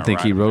career. I don't think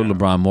he rode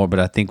LeBron more,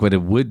 but I think what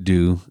it would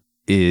do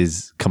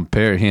is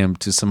compare him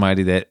to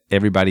somebody that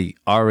everybody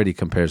already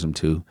compares him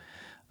to.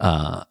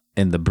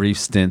 In the brief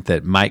stint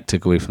that Mike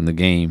took away from the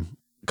game,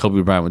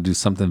 Kobe Bryant would do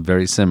something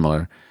very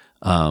similar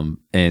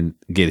and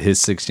get his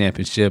 6th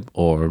championship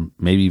or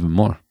maybe even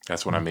more.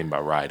 That's what I mean by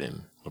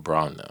riding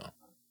LeBron now.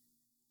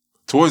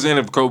 Towards the end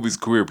of Kobe's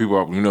career, people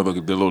are,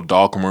 the little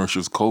dog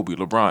commercials, Kobe,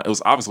 LeBron. It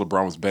was obvious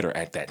LeBron was better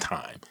at that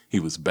time.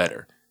 He was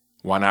better.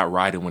 Why not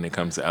ride it when it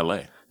comes to LA?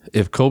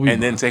 If Kobe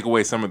and then take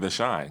away some of the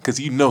shine, because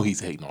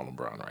he's hating on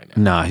LeBron right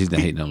now. Nah, he's not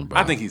hating on LeBron.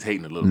 I think he's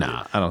hating a little bit.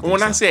 I don't think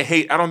When so. I say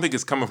hate, I don't think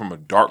it's coming from a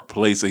dark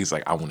place. So he's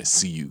like, I want to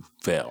see you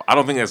fail. I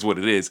don't think that's what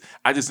it is.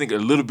 I just think a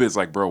little bit is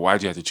like, bro,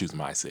 why'd you have to choose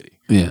my city?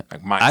 Yeah,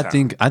 like my I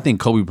town. think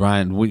Kobe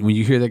Bryant. When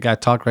you hear that guy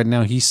talk right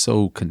now, he's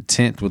so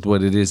content with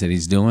what it is that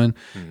he's doing,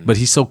 but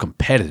he's so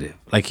competitive.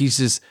 Like he's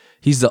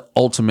the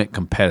ultimate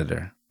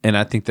competitor. And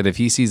I think that if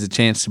he sees a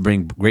chance to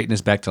bring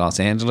greatness back to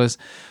Los Angeles,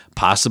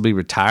 possibly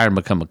retire and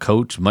become a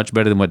coach, much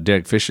better than what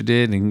Derek Fisher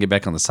did, and he can get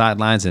back on the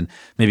sidelines and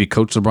maybe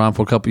coach LeBron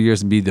for a couple of years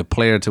and be the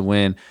player to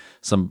win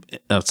some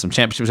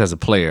championships as a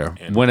player,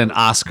 win an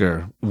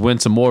Oscar, win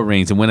some more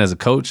rings, and win as a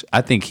coach,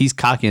 I think he's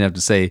cocky enough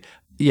to say,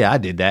 yeah, I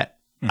did that.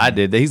 I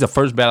did that. He's the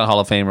first ballot Hall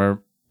of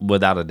Famer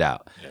without a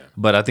doubt. Yeah.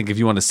 But I think if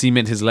you want to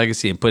cement his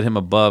legacy and put him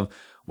above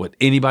what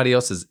anybody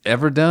else has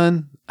ever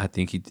done, I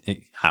think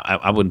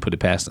I wouldn't put it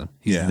past him.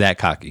 He's that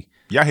cocky.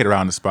 Y'all hit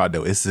around the spot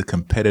though. It's the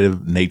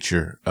competitive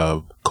nature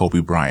of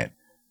Kobe Bryant.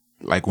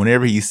 Like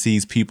whenever he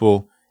sees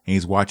people and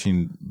he's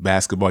watching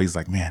basketball, he's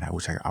like, man, I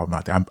wish I'm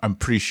not there. I'm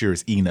pretty sure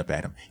it's eating up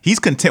at him. He's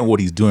content with what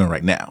he's doing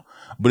right now,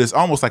 but it's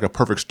almost like a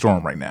perfect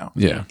storm right now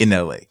in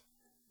LA.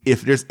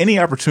 If there's any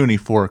opportunity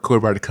for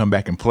Kobe Bryant to come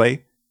back and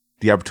play,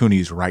 the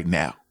opportunity is right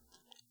now.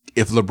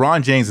 If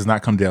LeBron James does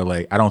not come to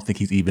LA, I don't think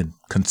he's even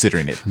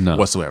considering it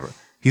whatsoever.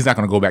 He's not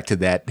going to go back to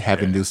that,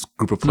 having this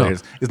group of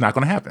players. It's not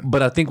going to happen.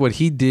 But I think what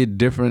he did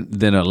different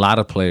than a lot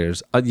of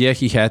players,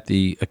 he had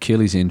the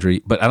Achilles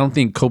injury, but I don't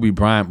think Kobe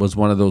Bryant was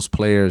one of those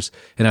players,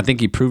 and I think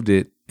he proved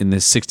it in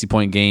this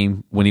 60-point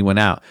game when he went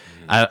out.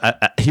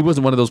 He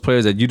wasn't one of those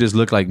players that you just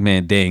look like,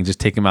 man, dang, just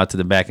take him out to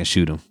the back and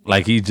shoot him.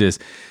 Like he's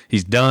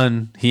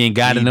done. He ain't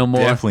got it no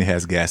more. He definitely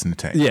has gas in the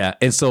tank. Yeah,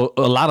 and so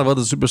a lot of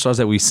other superstars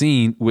that we've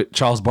seen with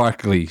Charles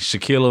Barkley,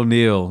 Shaquille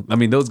O'Neal, I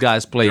mean, those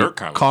guys play.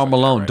 Karl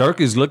Malone. Right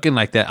Dirk is looking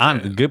like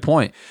that. Good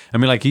point. I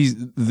mean, like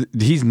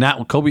he's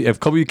not Kobe. If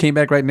Kobe came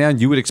back right now,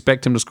 you would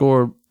expect him to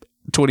score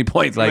 20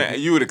 points. Like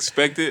man, you would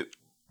expect it.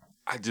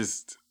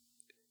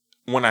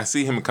 When I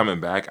see him coming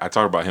back, I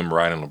talk about him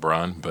riding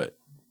LeBron, but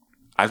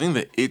I think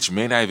the itch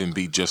may not even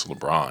be just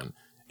LeBron.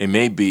 It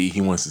may be he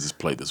wants to just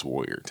play this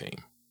Warrior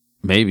team.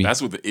 Maybe.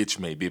 That's what the itch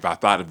may be.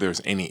 If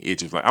there's any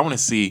itch, it's like, I want to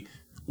see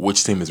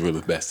which team is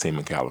really the best team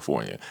in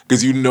California.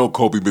 Because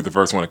Kobe be the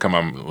first one to come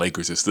out, and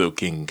Lakers is still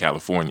king in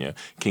California,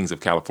 kings of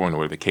California,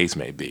 whatever the case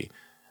may be.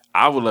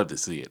 I would love to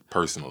see it,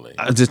 personally.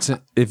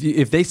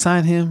 If they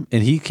signed him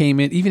and he came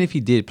in, even if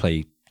he did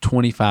play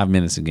 25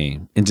 minutes a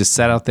game and just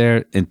sat out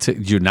there and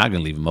you're not going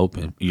to leave him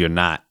open. You're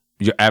not.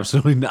 You're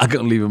absolutely not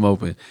going to leave him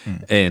open.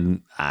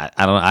 And I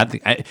don't know. I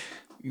think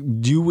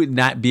you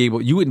wouldn't be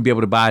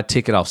able to buy a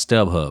ticket off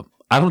StubHub.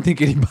 I don't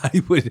think anybody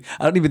would.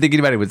 I don't even think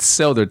anybody would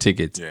sell their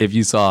tickets if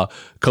you saw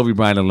Kobe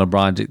Bryant and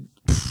LeBron.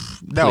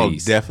 That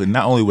would definitely.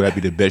 Not only would that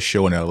be the best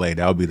show in LA,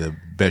 that would be the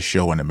best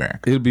show in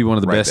America. It would be one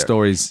of the best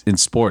stories in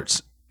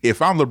sports.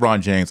 If I'm LeBron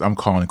James, I'm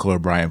calling Kobe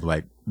Bryant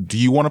like, do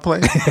you want to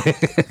play?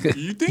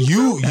 You think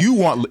you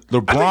want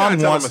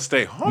LeBron wants to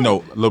stay home.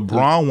 No,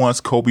 LeBron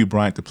wants Kobe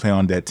Bryant to play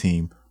on that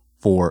team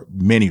for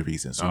many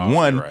reasons.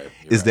 One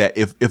is that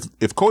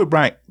if Kobe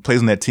Bryant plays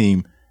on that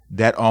team,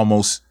 that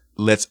almost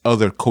lets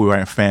other Kobe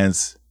Bryant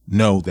fans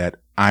know that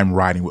I'm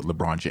riding with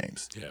LeBron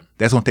James. Yeah.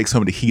 That's going to take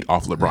some of the heat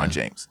off LeBron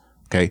James.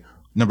 Okay.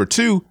 Number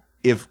two,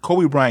 if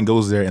Kobe Bryant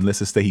goes there and let's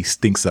just say he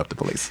stinks up the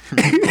place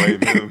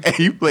and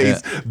he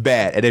plays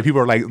bad, and then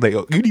people are like,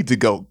 oh, you need to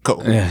go,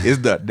 Kobe. It's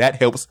done. That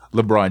helps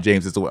LeBron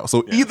James as well.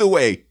 So either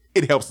way,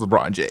 it helps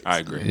LeBron James. I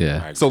agree.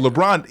 Yeah. So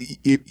LeBron,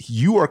 if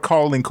you are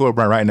calling Kobe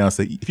Bryant right now and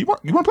say, if you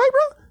want to play,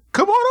 bro,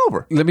 come on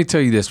over. Let me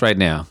tell you this right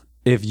now.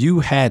 If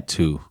you had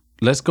to,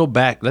 let's go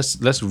back.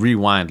 Let's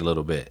rewind a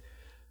little bit.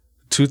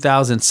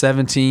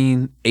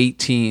 2017,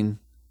 18,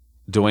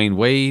 Dwayne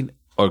Wade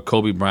or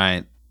Kobe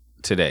Bryant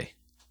today?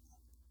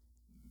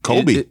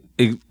 Kobe.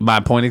 My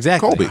point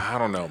exactly. Kobe. I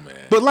don't know, man.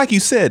 But like you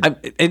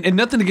said, and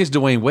nothing against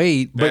Dwayne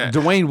Wade, but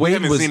Dwayne Wade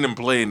haven't seen him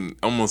play in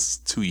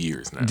almost 2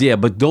 years now. Yeah,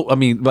 but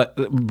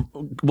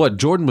what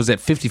Jordan was at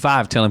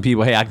 55 telling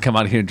people, "Hey, I can come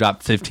out here and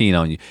drop 15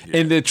 on you."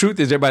 Yeah. And the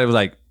truth is, everybody was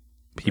like,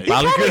 "He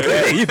probably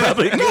could." He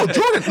probably could. No,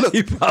 Jordan.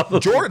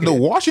 Look, Jordan. The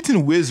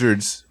Washington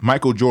Wizards,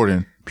 Michael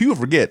Jordan. People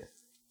forget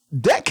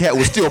that cat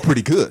was still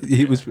pretty good.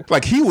 He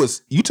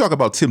was. You talk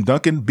about Tim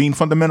Duncan being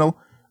fundamental.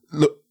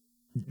 Look.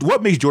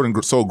 What makes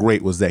Jordan so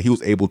great was that he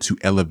was able to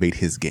elevate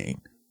his game.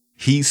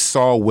 He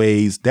saw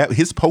ways that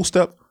his post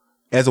up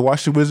as a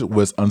Washington Wizard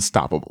was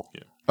unstoppable.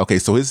 Yeah. Okay,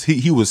 so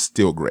he was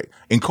still great,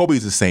 and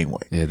Kobe's the same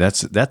way. Yeah,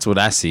 that's what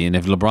I see. And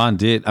if LeBron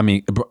did, I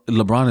mean,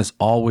 LeBron has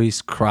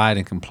always cried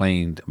and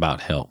complained about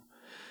help.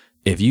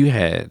 If you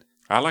had,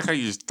 I like how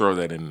you just throw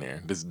that in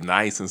there. This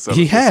nice and stuff.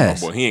 He has.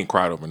 Boy, he ain't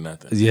cried over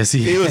nothing. Yes,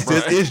 he.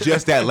 It's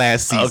just that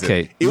last season.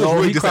 Okay, it was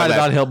really he just cried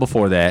about help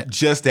before that.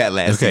 Just that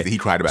last season, he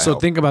cried about help.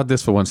 So think about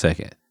this for 1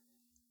 second.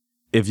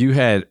 If you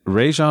had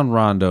Rajon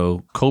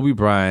Rondo, Kobe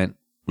Bryant,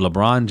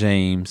 LeBron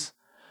James,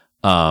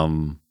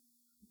 Brandon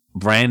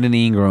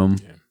Ingram,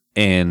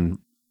 and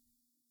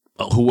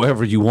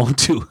whoever you want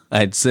to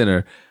at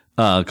center.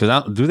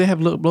 Because do they have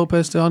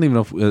Lopez still? I don't even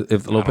know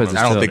if Lopez is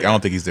still. I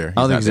don't think he's there.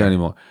 I don't think he's there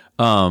anymore.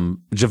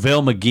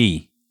 JaVale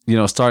McGee,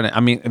 starting.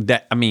 I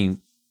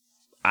mean,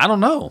 I don't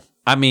know.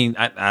 I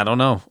don't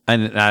know.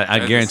 And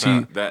I guarantee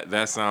you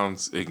that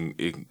sounds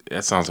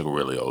like a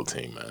really old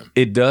team, man.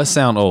 It does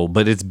sound old,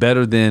 but it's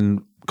better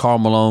than Karl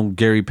Malone,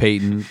 Gary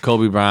Payton,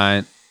 Kobe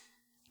Bryant,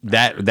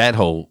 that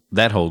whole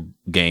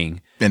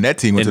gang. And that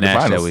team went to the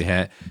finals that we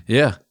had.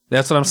 Yeah,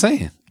 that's what I'm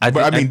saying.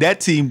 That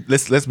team.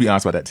 Let's be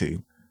honest about that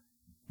team.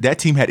 That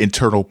team had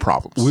internal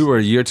problems. We were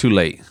a year too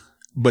late,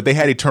 but they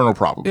had internal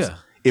problems. Yeah.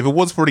 If it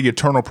wasn't for the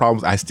internal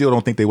problems, I still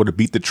don't think they would have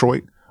beat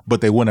Detroit, but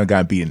they wouldn't have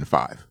gotten beaten in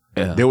 5.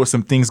 Yeah. There were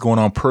some things going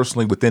on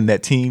personally within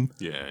that team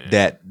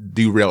that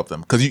derailed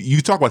them. Because you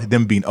talk about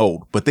them being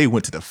old, but they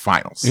went to the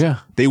finals.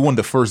 Yeah. They won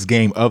the first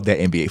game of that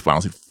NBA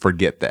finals.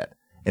 Forget that.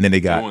 And then they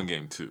won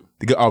game 2.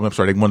 They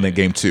won that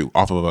game 2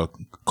 off of a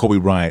Kobe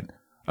Bryant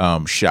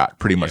shot,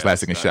 pretty much last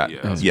second shot.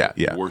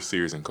 Yeah. Worst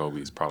series in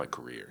Kobe's probably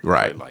career.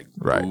 Right. Like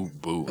right.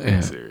 Boo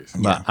series.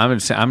 But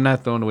I'm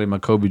not throwing away my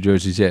Kobe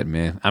jerseys yet,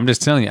 man. I'm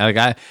just telling you. Like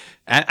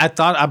I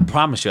thought, I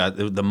promise you,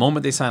 the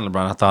moment they signed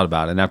LeBron, I thought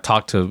about it, and I've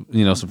talked to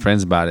some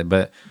friends about it,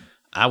 but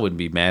I wouldn't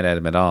be mad at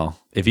him at all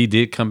if he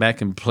did come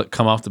back and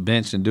come off the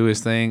bench and do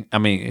his thing. I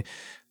mean,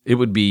 it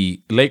would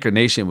be Laker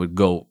Nation would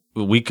go.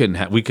 We couldn't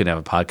have a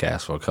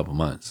podcast for a couple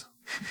months.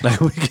 Like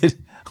we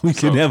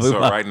could never. So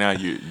right now,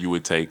 you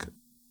would take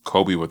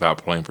Kobe without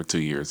playing for 2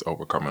 years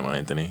over Carmelo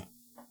Anthony.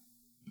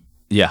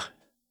 Yeah.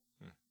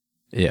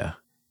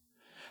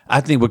 I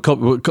think what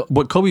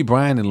Kobe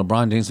Bryant and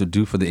LeBron James would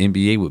do for the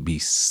NBA would be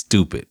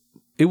stupid.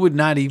 It would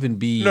not even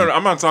be. No,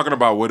 I'm not talking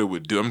about what it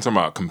would do. I'm talking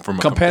about from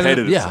a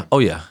competitive. Yeah. Sense. Oh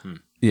yeah.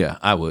 Yeah.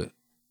 I would.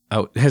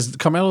 Has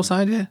Carmelo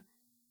signed yet?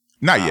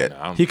 Not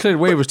yet. He cleared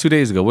waivers 2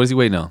 days ago. What is he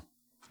waiting on?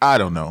 I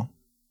don't know,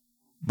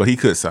 but he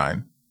could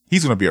sign.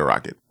 He's going to be a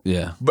Rocket.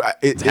 Yeah. But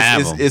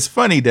it's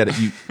funny that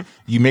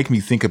you make me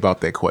think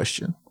about that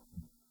question.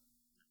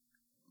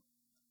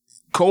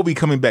 Kobe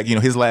coming back,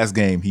 his last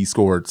game, he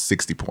scored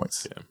 60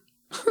 points.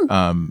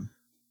 Yeah.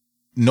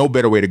 No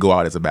better way to go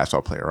out as a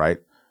basketball player, right?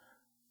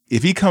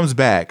 If he comes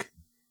back,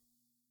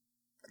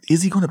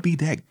 is he going to be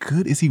that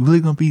good? Is he really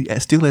going to be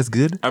still as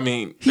good? I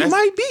mean, he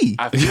might be.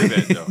 I feel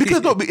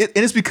that though. and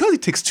it's because he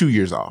takes 2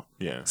 years off.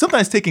 Yeah.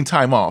 Sometimes taking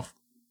time off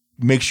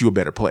makes you a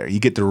better player. You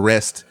get the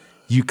rest,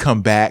 you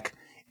come back,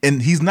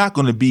 and he's not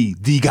going to be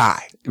the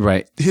guy.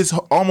 Right. Through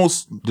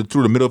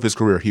the middle of his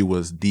career, he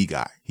was the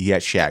guy. He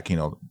had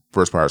Shaq,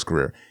 first part of his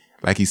career.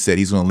 Like he said,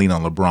 he's going to lean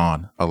on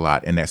LeBron a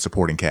lot in that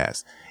supporting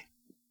cast.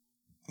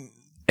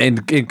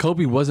 And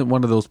Kobe wasn't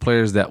one of those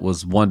players that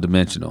was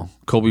one-dimensional.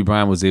 Kobe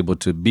Bryant was able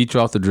to beat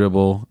you off the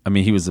dribble. I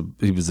mean, he was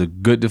a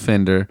good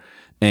defender,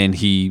 and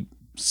he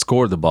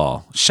scored the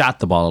ball, shot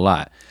the ball a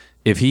lot.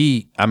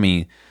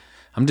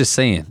 I'm just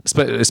saying.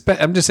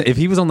 If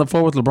he was on the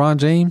floor with LeBron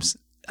James,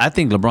 I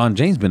think LeBron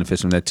James benefits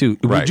from that too.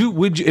 Right.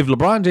 Would you if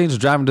LeBron James was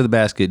driving to the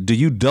basket, do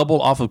you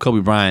double off of Kobe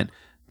Bryant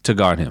to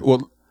guard him?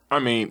 Well, I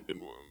mean,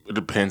 it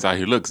depends how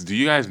he looks. Do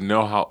you guys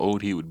know how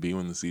old he would be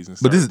when the season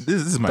starts? But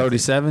this is my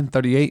 37,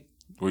 38?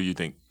 What do you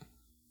think?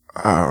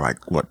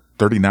 Like what,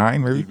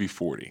 39 maybe? He'd be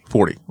 40.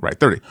 40, right,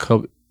 30.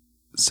 Kobe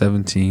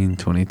 17,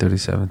 20,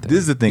 37. 30. This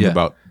is the thing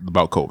about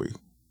Kobe.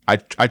 I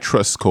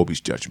trust Kobe's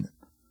judgment.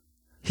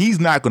 He's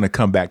not going to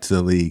come back to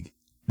the league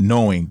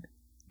knowing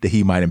that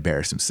he might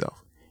embarrass himself.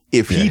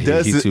 If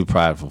he's too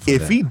prideful for that.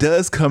 If he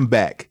does come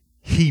back,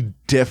 he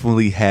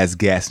definitely has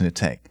gas in the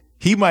tank.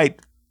 He might,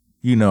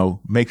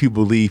 make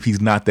people believe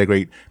he's not that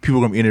great. People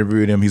are going to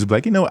interview him. He's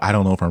like, I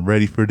don't know if I'm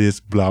ready for this,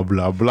 blah,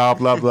 blah, blah,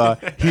 blah, blah.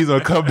 He's going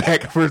to come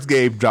back first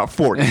game, drop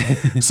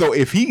 40. So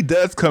if he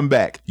does come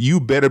back, you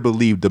better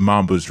believe the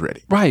Mamba's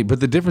ready. Right, but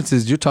the difference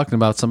is you're talking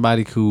about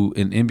somebody who,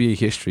 in NBA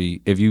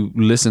history, if you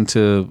listen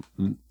to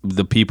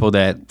the people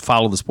that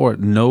follow the sport,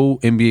 no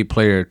NBA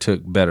player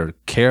took better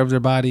care of their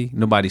body.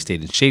 Nobody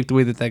stayed in shape the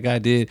way that guy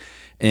did.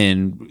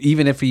 And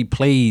even if he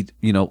played,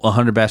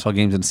 100 basketball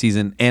games in the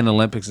season and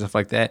Olympics and stuff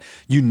like that,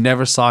 you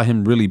never saw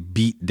him really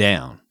beat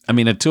down.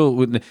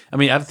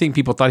 I think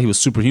people thought he was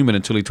superhuman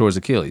until he tore his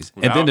Achilles.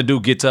 And then the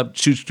dude gets up,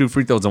 shoots 2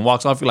 free throws, and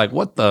walks off. You're like,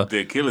 what the?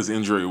 The Achilles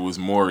injury was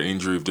more an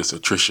injury of just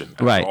attrition.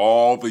 Right.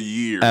 All the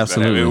years.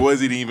 Absolutely. It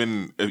wasn't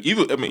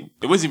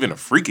even a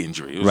freak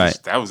injury. It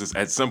was just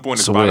at some point,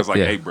 his body was like,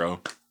 hey, bro,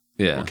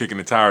 we're kicking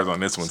the tires on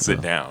this one. Sit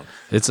down.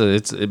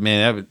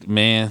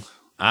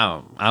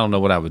 I don't know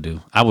what I would do.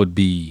 I would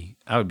be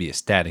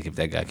ecstatic if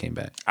that guy came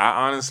back.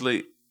 I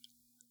honestly,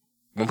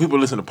 when people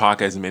listen to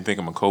podcasts, they may think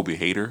I'm a Kobe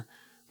hater,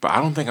 but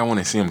I don't think I want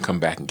to see him come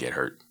back and get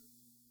hurt.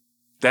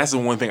 That's the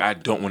one thing I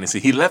don't want to see.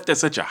 He left at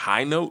such a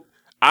high note.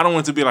 I don't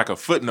want it to be like a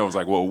footnote. It's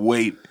like, well,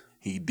 wait,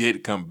 he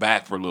did come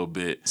back for a little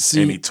bit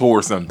and he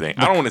tore something.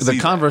 I don't want to see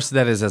the converse to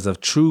that is, as a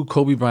true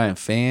Kobe Bryant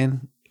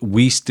fan,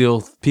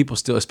 people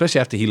still, especially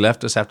after he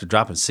left us after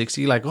dropping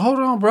 60, like, hold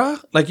on, bro.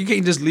 Like, you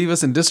can't just leave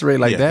us in disarray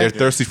like that. They're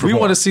thirsty for we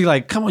more. want to see,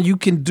 like, come on, you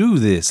can do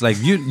this. Like,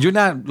 you're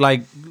not,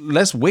 like,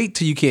 let's wait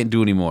till you can't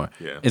do anymore.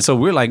 Yeah. And so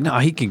we're like, no,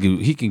 he can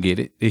get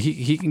it.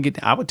 He can get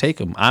it. I would take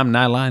him. I'm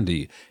not lying to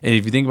you. And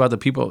if you think about the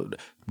people,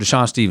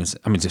 why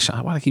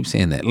do I keep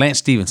saying that? Lance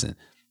Stevenson.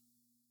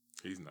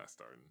 He's not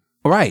starting.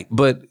 Right.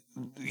 But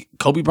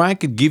Kobe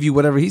Bryant could give you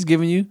whatever he's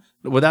giving you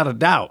without a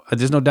doubt.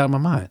 There's no doubt in my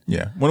mind.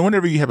 Yeah.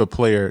 Whenever you have a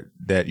player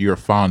that you're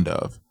fond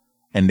of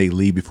and they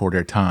leave before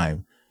their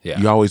time,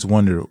 you always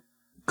wonder,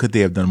 could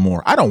they have done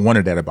more? I don't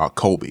wonder that about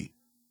Kobe,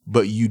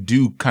 but you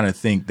do kind of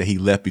think that he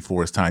left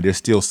before his time. There's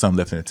still some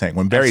left in the tank.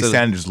 When Barry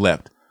Sanders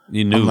left,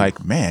 you knew. I'm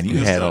like, man, you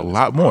had a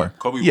lot more.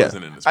 Kobe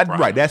wasn't in his prime.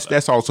 Right.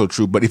 That's also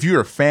true. But if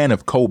you're a fan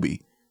of Kobe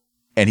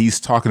and he's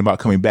talking about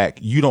coming back,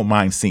 you don't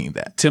mind seeing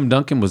that. Tim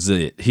Duncan was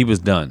it. He was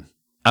done.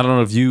 I don't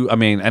know if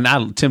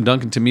Tim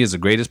Duncan to me is the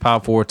greatest power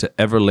forward to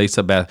ever lace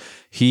up basketball.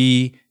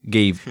 He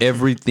gave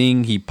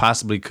everything he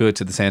possibly could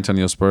to the San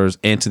Antonio Spurs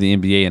and to the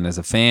NBA. And as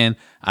a fan,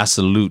 I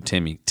salute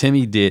Timmy.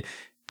 Timmy did,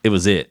 it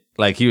was it.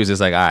 Like, he was just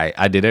like, all right,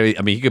 I did everything.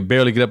 I mean, he could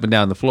barely get up and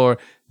down the floor.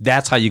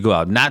 That's how you go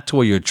out. Not to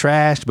where you're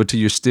trashed, but to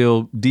you're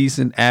still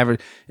decent,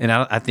 average. And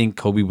I think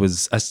Kobe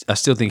was, I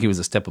still think he was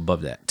a step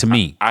above that, to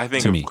me. I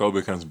think if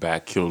Kobe comes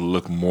back, he'll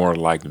look more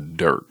like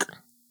Dirk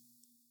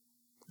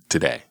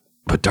today.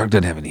 But Dirk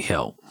doesn't have any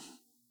help.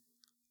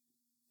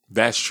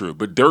 That's true.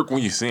 But Dirk,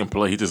 when you see him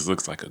play, he just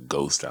looks like a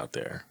ghost out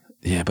there.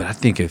 Yeah, but I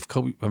think if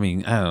Kobe, I don't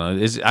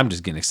know. I'm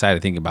just getting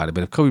excited thinking about it.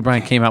 But if Kobe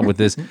Bryant came out with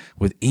this,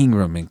 with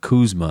Ingram and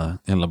Kuzma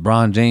and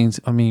LeBron James,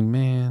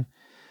 man,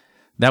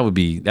 that'd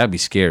be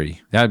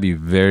scary. That'd be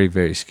very,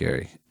 very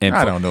scary. And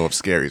I don't know if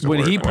scary is a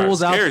word. He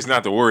pulls out, scary is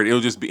not the word.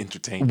 It'll just be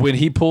entertaining. When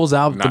he pulls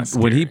out,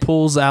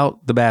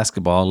 the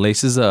basketball,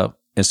 laces up,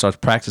 and starts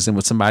practicing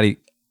with somebody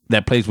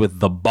that plays with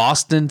the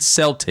Boston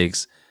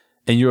Celtics,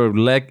 and you're a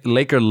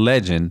Laker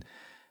legend,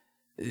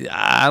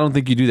 I don't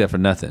think you do that for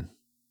nothing.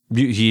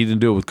 He didn't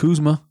do it with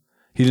Kuzma.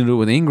 He didn't do it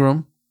with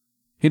Ingram.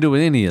 He didn't do it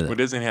with any of them.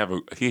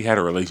 But he had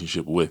a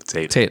relationship with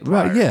Tatum.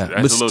 Right, yeah.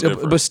 That's a little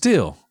different. But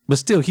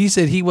still, he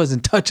said he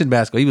wasn't touching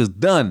basketball. He was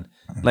done.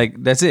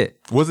 Like, that's it.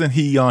 Wasn't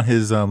he on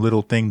his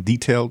little thing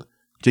detailed?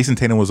 Jason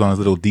Tatum was on his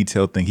little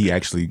detailed thing. He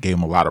actually gave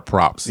him a lot of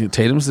props.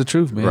 Tatum's the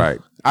truth, man. Right.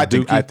 I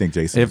think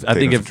Jason.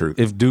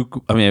 If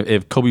Duke,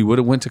 if Kobe would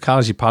have went to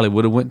college, he probably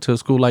would have went to a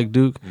school like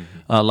Duke,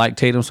 like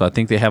Tatum. So I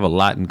think they have a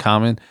lot in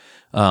common.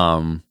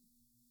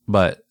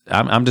 But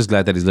I'm just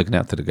glad that he's looking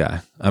after the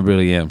guy. I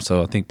really am.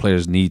 So I think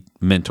players need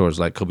mentors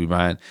like Kobe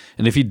Bryant.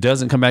 And if he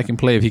doesn't come back and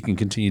play, if he can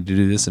continue to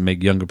do this and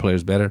make younger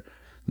players better,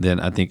 then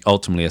I think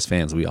ultimately as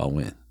fans we all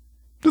win.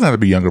 Doesn't have to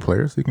be younger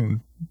players. He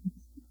can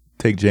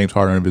take James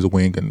Harden under his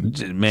wing and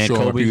show him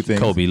a few things.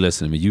 Kobe,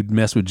 listen to me. You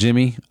mess with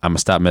Jimmy, I'm going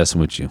to stop messing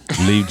with you.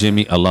 Leave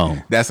Jimmy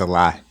alone. That's a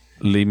lie.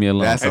 Leave me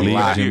alone. That's a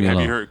lie. Have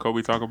you heard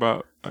Kobe talk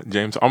about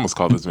James? I almost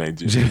called his name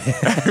Jimmy.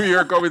 Have you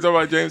heard Kobe talk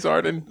about James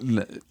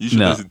Harden? You should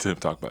listen to him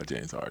talk about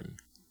James Harden.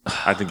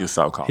 I think it's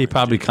South College. He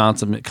probably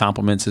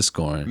compliments his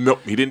scoring. Nope,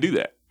 he didn't do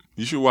that.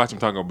 You should watch him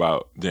talk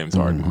about James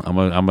Harden.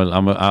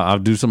 I'll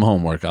do some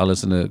homework. I'll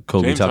listen to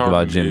Kobe James talk Harden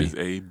about Jimmy. Is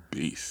a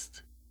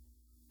beast.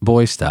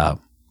 Boy, stop.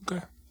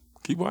 Okay,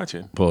 keep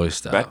watching. Boy,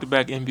 stop.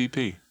 Back-to-back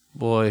MVP.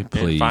 Boy,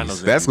 please.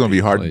 That's going to be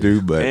hard to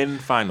do, but in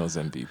Finals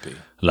MVP.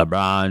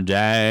 LeBron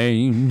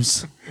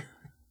James.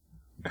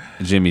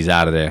 Jimmy's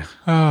out of there.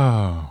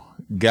 Oh,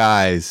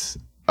 guys,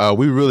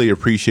 we really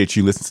appreciate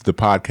you listening to the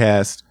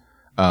podcast.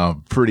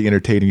 Pretty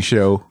entertaining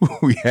show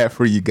we have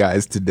for you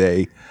guys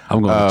today.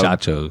 I'm going to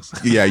Chachos.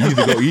 Yeah, you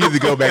need to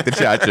go back to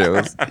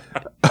Chachos.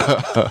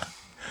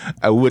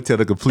 I would tell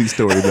the complete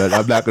story, but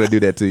I'm not going to do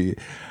that to you.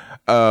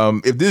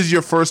 If this is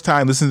your first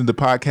time listening to the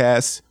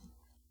podcast,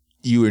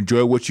 you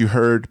enjoy what you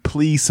heard,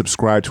 please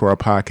subscribe to our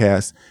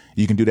podcast.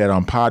 You can do that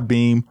on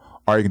Podbeam,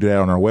 or you can do that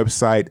on our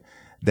website.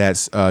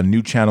 That's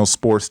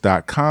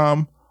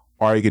newchannelsports.com,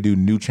 or you can do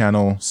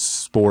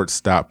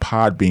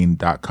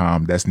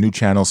newchannelsports.podbean.com. That's new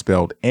channel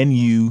spelled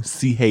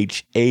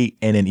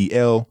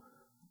NUCHANNEL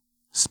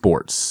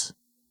sports.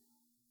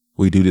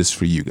 We do this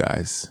for you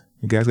guys.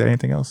 You guys got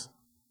anything else?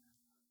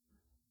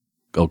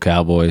 Go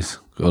Cowboys.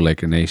 Go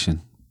Laker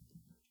Nation.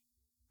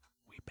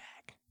 We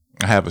back.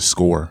 I have a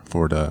score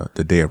for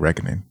the Day of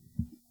Reckoning.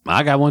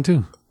 I got one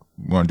too.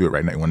 We want to do it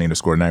right now. You want to name the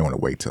score now? You want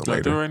to wait till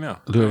later? Do it right now.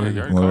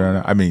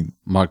 I mean,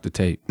 mark the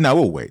tape. No,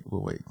 we'll wait.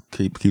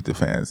 Keep the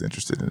fans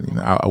interested. In,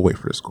 I'll wait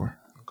for the score.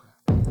 Okay.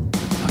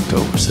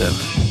 October 7th.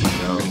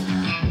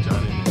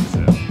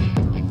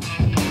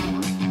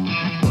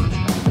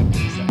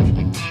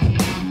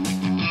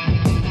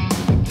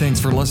 Thanks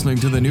for listening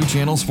to the New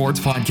Channel Sports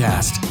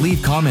Podcast.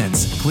 Leave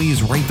comments.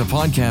 Please rate the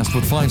podcast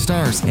with 5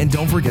 stars and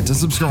don't forget to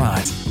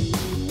subscribe.